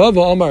Rav.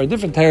 Rava Amar, a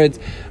different teretz,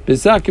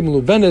 Besakim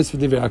Lubenes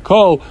v'Divrei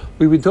Hakol.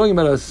 We've been talking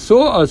about a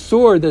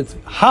sword that's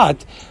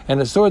hot,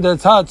 and a sword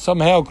that's hot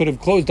somehow could have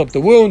closed up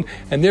the wound,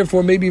 and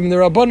therefore maybe even the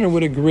Rabbanan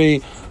would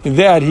agree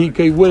that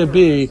he wouldn't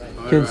be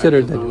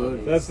considered dead.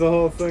 That's the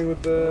whole thing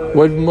with the...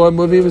 What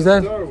movie was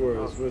that? Star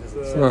Wars, with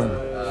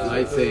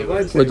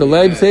lightsaber. With the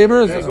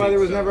lightsabers? That's why there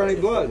was never any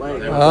blood.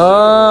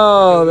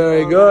 Oh,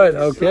 very good.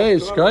 Okay,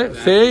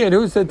 see, and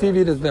who said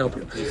TV doesn't help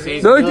you?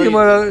 Zoyt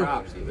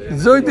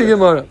the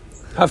Gemara.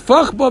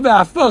 Hafach ba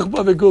ve'hafach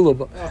ba ve'gula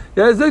ba.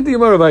 Yeah, zoyt the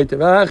Gemara weiter.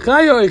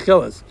 V'hachayo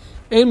eichelas.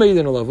 Ain't made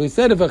in love. We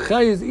said if a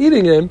chay is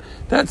eating him,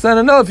 that's not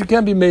enough. You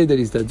can't be made that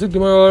he's dead. Zoyt the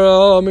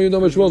Gemara.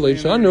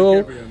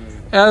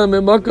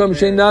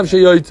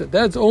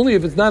 That's only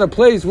if it's not a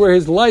place where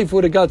his life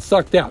would have got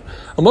sucked out.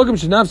 If you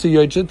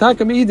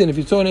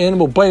saw an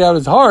animal bite out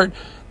his heart,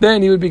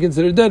 then he would be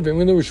considered dead.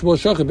 Let's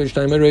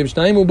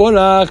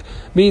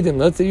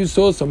say you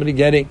saw somebody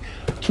getting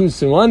two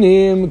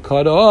simanim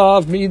cut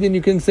off. Then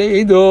you can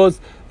say eidos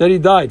that he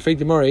died. The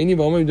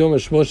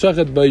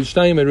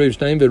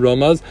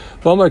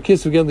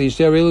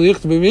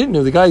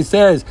guy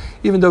says,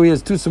 even though he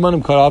has two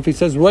simanim cut off, he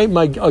says, write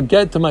a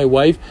get to my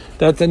wife.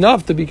 That's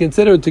enough to be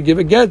considered to give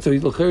a get. So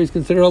he's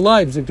considered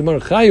alive. He's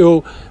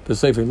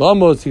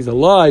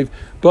alive,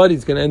 but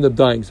he's going to end up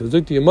dying. So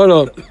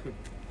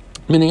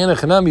meaning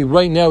Enechanami,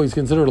 right now he's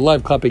considered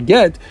alive klape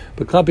get,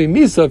 but klape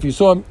misa, if you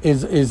saw him,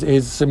 his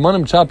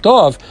simanim chopped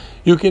off,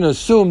 you can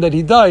assume that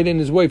he died and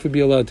his wife would be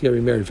allowed to get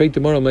remarried.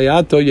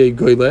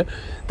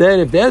 Then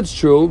if that's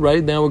true,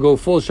 right, now we'll go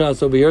full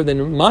shots over here, then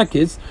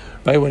makis,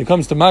 right, when it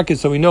comes to makis,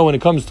 so we know when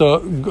it comes to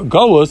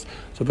galus,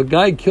 so if a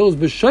guy kills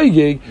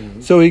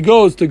b'shaygig, so he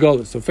goes to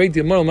galus. So if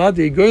somebody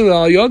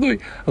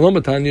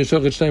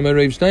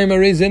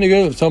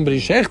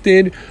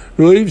shechted,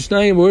 roiv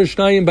shnayim or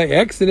shnayim by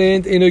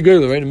accident in a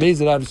girl, right?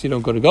 Amazing, obviously you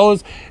don't go to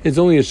galus, it's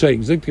only a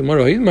shayg.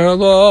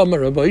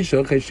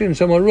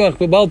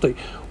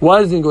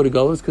 Why doesn't he go to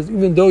galus? Because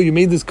even though you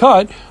made this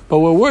cut, but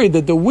we're worried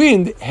that the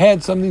wind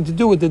had something to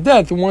do with the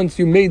death once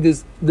you made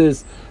this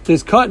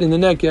cut in the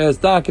neck as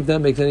doc, if that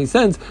makes any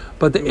sense.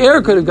 But the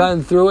air could have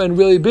gotten through and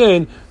really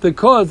been the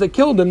cause that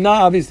killed him.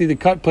 Now, obviously, the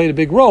cut played a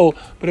big role,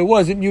 but it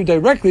wasn't you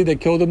directly that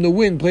killed him. The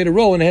wind played a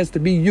role, and it has to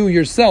be you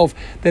yourself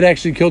that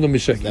actually killed him.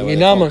 So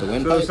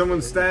if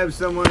someone stabs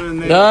someone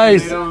and they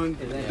don't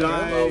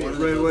die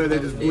right away, they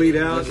just bleed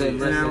out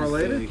an hour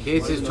later? The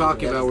case is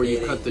talking about where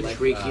you cut the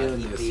trachea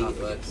and the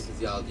esophagus.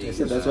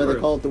 That's why they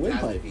call it the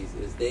windpipe.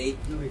 The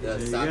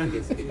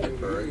esophagus can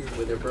get burned.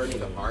 When they're burning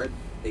the heart,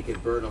 they can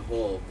burn a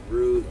hole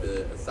through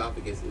the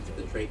esophagus into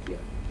the trachea.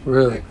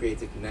 Really? And that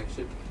creates a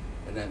connection,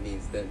 and that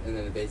means that, and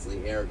then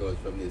basically air goes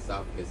from the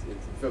esophagus,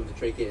 from the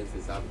trachea into the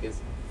esophagus,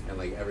 and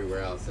like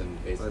everywhere else,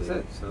 and basically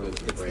goes to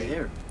the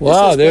brain.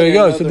 Wow, there you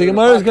go. So the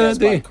Gemara is going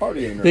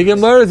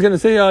to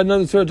say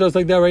another story just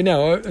like that right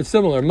now, or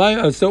similar.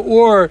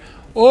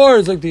 Or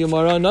it's like the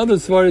Gemara. Another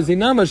story is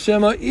Inama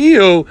Shema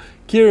Iu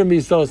Kirim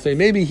Misose.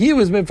 Maybe he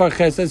was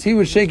Minfarcheses, he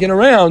was shaking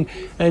around,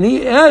 and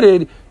he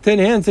added to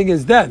enhancing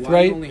his death, right?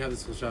 Why do you only have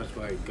this Chashash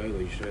by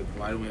Gaila?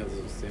 Why don't we have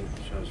the same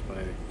Chashash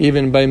by...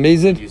 Even by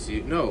Mazid?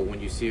 When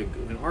you see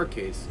in our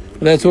case...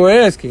 That's what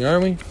we're asking,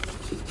 aren't we?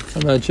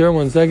 I'm not sure.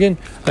 1 second.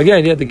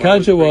 Again, yeah, the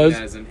kasha was...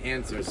 as an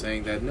answer,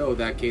 saying that, no,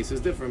 that case is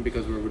different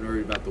because we're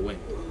worried about the wind.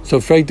 So,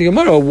 Frank the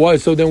Gemara, why?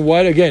 So then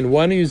why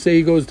don't you say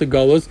he goes to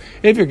Galus?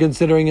 If you're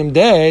considering him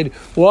dead,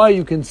 why are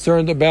you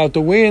concerned about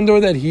the wind or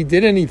that he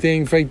did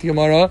anything, Frank the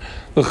Gemara?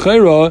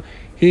 L'chaira,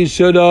 he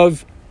should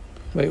have...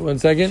 Wait 1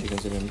 second.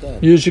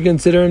 You should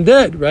consider him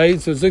dead, right?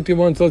 So Zukti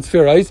wants, let's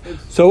fair ice.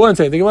 So 1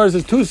 second. The Gemara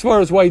says 2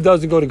 svaras why he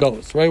doesn't go to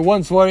Galus, right?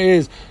 1 svara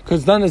is because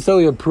it's not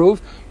necessarily a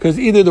proof, because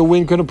either the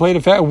wind could have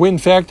played a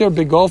wind factor,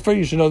 big golfer,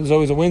 you should know there's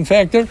always a wind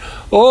factor,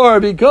 or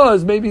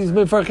because maybe he's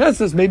been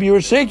farcheses, maybe you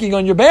were shaking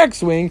on your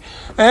backswing,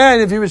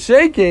 and if he was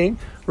shaking,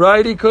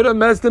 right, he could have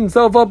messed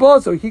himself up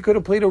also. He could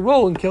have played a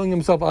role in killing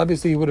himself.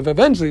 Obviously, he would have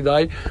eventually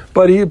died,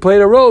 but he played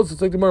a role. So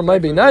it's like the Gemara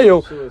might be.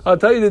 Now, I'll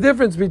tell you the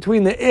difference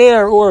between the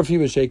air or if he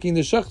was shaking.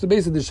 The shech, the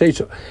base of the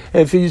sheisha.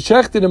 If he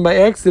shechted him by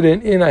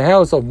accident in a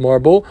house of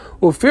marble,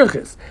 or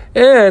firches,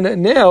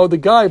 and now the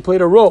guy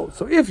played a role.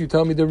 So if you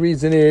tell me the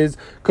reason is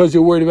because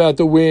you're worried about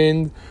the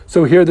wind,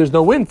 so here there's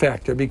no wind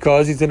factor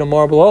because he's in a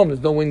marble home. There's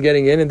no wind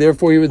getting in, and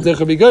therefore he would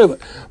zecha be goyla.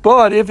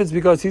 But if it's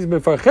because he's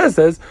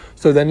mefarcheses,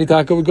 so then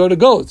Itaka would go to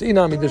goats. Or you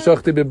shecht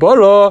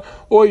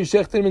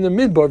him in the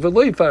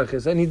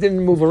midbar, and he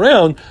didn't move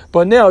around,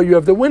 but now you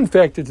have the wind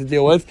factor to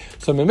deal with.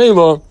 So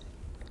memela,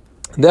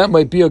 that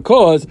might be a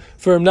cause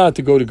for him not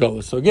to go to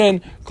Galus. So again,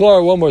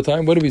 Clara, one more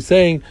time. What are we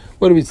saying?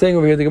 What are we saying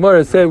over here? The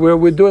Gemara said we're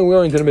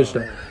going to the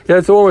Mishnah.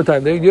 Yeah, so one more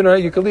time. You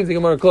can leave the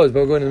Gemara closed,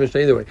 but we're going to the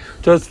Mishnah either way.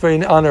 Just for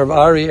in honor of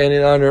Ari and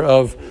in honor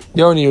of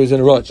Yoni who's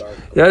in Rosh.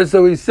 Yeah,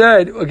 so we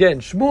said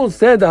again. Shmuel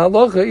said the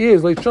halacha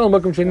is like shalom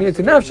makom sheniyat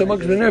nafshay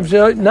makom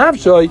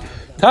nafshay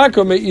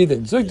takom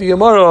me'idin. So the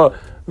Gemara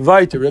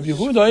weiter. Rabbi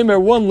Yehuda Omer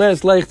one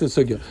last leichte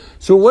sugya.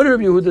 So what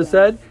Rabbi Yehuda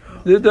said?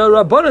 the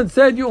Rabbanan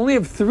said you only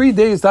have 3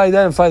 days to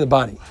identify the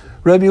body.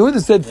 Rabbi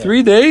Yehuda said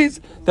 3 days.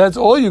 That's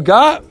all you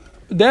got.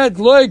 That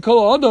loy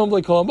kol adam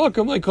loy kol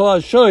makam loy kol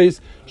hashois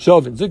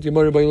shovin. Zikti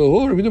mori by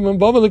lahu. Rabbi Yehuda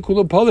bava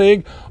lekula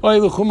paleg or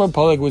lechumra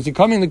paleg. Was he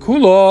coming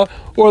lekula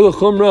or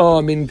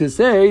lechumra? Meaning to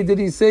say, did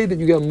he say that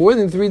you got more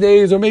than 3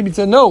 days, or maybe he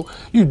said no,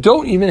 you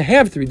don't even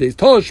have 3 days?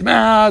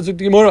 Toshma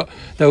zikti mora.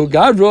 Now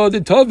God wrote the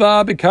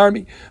tova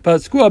bekarmi.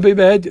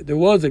 There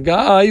was a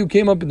guy who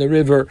came up in the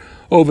river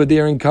over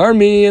there in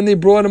Karmi, and they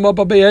brought him up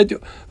a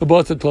Bayedyo. The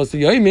boss of Tosa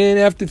Yaimin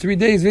after 3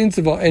 days,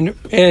 Vinceva and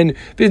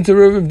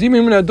Vinceva Rav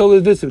Dimim and Adolah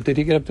Visu. Did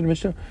he get up to the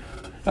Mishnah?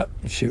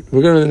 Shoot,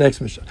 we're going to the next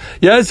Mishnah.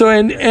 Yeah, so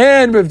and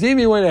Rav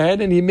Dimi went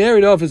ahead and he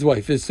married off his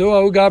wife.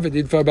 So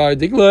did for Bar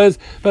Diglas,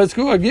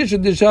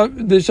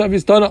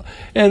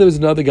 and there was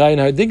another guy in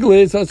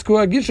Hardiglas.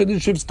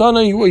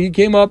 He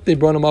came up. They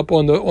brought him up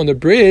on the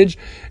bridge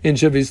in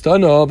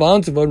Shavistana of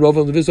Ansava.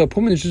 Rava Levisa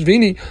Pumin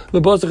Shvini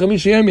Lebasa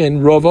Chamishiyami,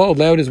 and Rava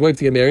allowed his wife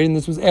to get married, and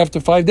this was after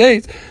 5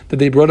 days that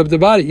they brought up the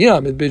body. Yeah,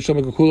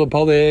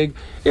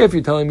 if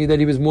you're telling me that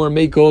he was more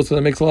Mako, so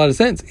that makes a lot of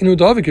sense.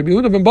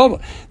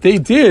 They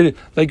did.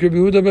 Like Rabbi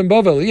Yehuda ben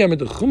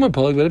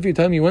Bavel, but if you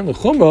tell me you went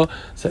l'chumra,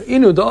 so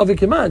inu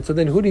da'avik yaman. So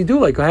then who do you do?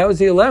 Like, how is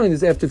he allowing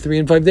this after 3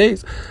 and 5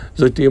 days?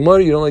 Zuk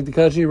Yamar, you don't like the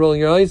kasha? You're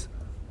rolling your eyes.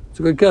 It's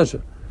a good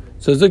kasha.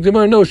 So Zuk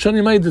Yamar, no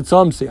shani ma'id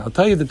tzamsi. I'll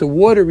tell you that the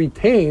water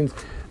retains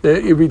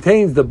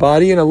the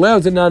body and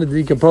allows it not to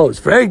decompose.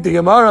 Frank the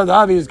Gemara, the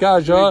obvious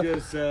kasha.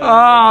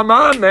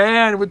 My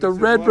man with the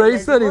red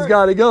bracelet, he's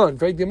got it going.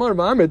 Frank the Gemara,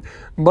 Muhammad,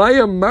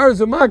 Maya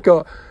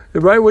Marzumaka.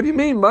 Right? What do you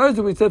mean?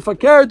 Marzu, we said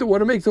fakir, the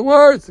water makes it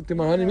worse. That's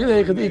only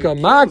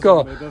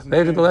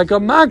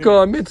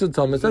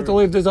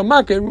if there's a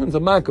makkah, it ruins a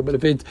makkah. But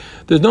if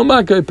there's no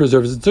makkah, it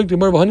preserves it.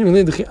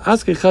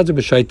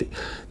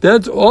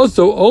 That's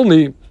also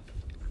only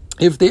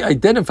if they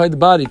identify the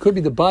body. It could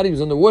be the body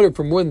was underwater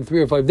for more than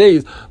 3 or 5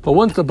 days, but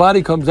once the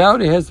body comes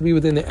out, it has to be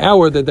within the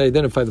hour that they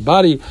identify the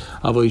body.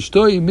 But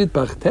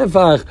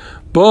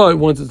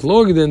once it's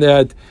longer than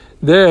that,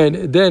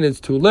 then it's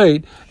too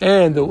late,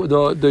 and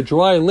the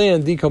dry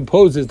land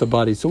decomposes the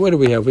body. So what do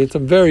we have? We had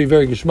some very,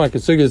 very Geshmak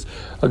Sugas,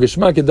 a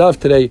Geshmak Daf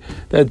today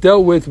that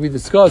dealt with, we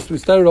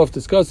started off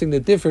discussing the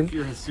different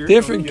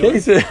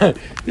cases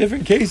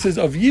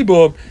of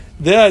Yibum,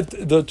 that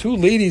the two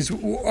ladies,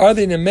 are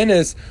they in a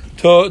menace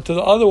to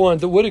the other one,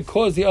 that would it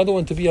cause the other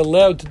one to be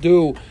allowed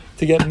to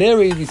get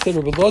married? We said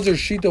Rabbi Lazar's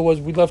shita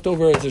we left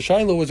over as a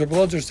shiloh, was Rabbi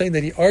Lazar saying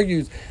that he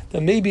argues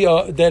that maybe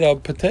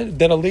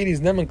that a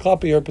lady's neman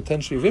klapi are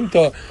potentially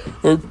vimta,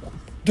 or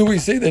do we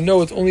say that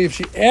no, it's only if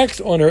she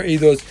acts on her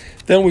eidos,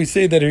 then we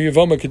say that her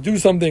yavama could do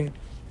something.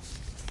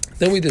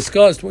 Then we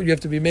discussed what you have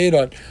to be made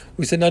on.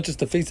 We said not just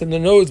the face and the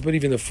nose, but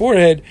even the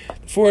forehead.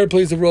 The forehead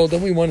plays a role.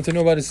 Then we wanted to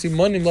know about a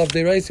simanim lav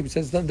deiraisi. We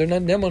said they're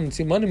not neman and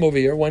simanim over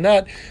here. Why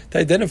not? To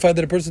identify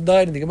that a person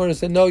died. And the Gemara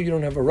said, no, you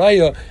don't have a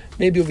raya.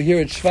 Maybe over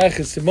here it's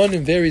shvachas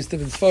simanim, various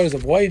different svaras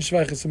of why it's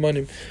shvachas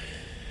simanim.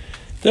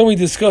 Then we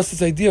discussed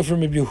this idea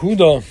from Rabbi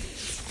Yehuda.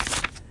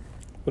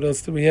 What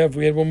else did we have?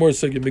 We had one more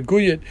sugya.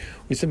 Meguyet.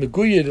 We said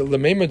Meguyet,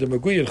 Lamema, the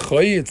Meguyet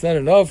Chayi. It's not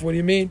enough. What do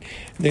you mean?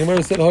 And the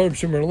Gemara said, Harab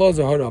Shimon Allah,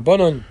 Zahar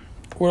Abanon.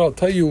 Or I'll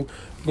tell you,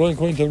 going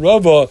according to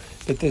Rava,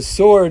 that the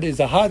sword is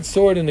a hot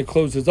sword and it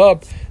closes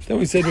up. Then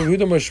we said,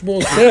 Yehuda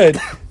Mashmuel said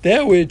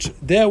that which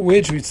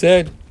we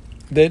said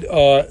that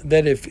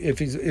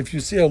if you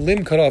see a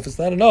limb cut off, it's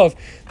not enough.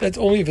 That's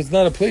only if it's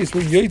not a place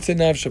where yoytze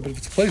nafsha. But if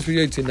it's a place where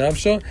yoytze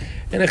nafsha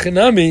and a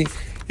chanami,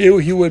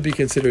 he would be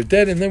considered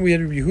dead. And then we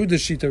had Yehuda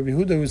Shita,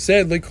 Yehuda who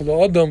said,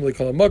 Lekol Adam,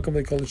 Lekol Makam,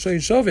 Lekol Shoy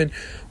Shavin.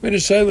 We had a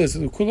shaylas,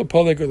 the Kula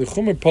Paleg or the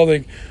Chumer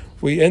Paleg.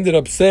 We ended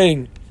up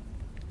saying,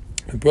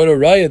 we brought a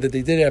raya that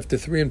they did it after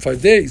 3 and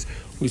 5 days.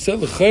 We said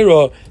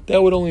l'chayra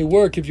that would only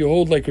work if you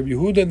hold like Rabbi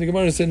Yehuda, and the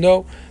Gemara said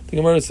no. The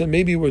Gemara said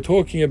maybe we're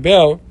talking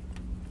about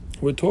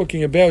shani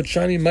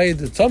mayid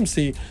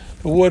tzamsi,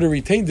 the water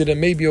retained it, and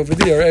maybe over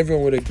there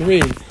everyone would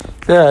agree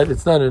that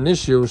it's not an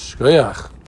issue. Shkoyach.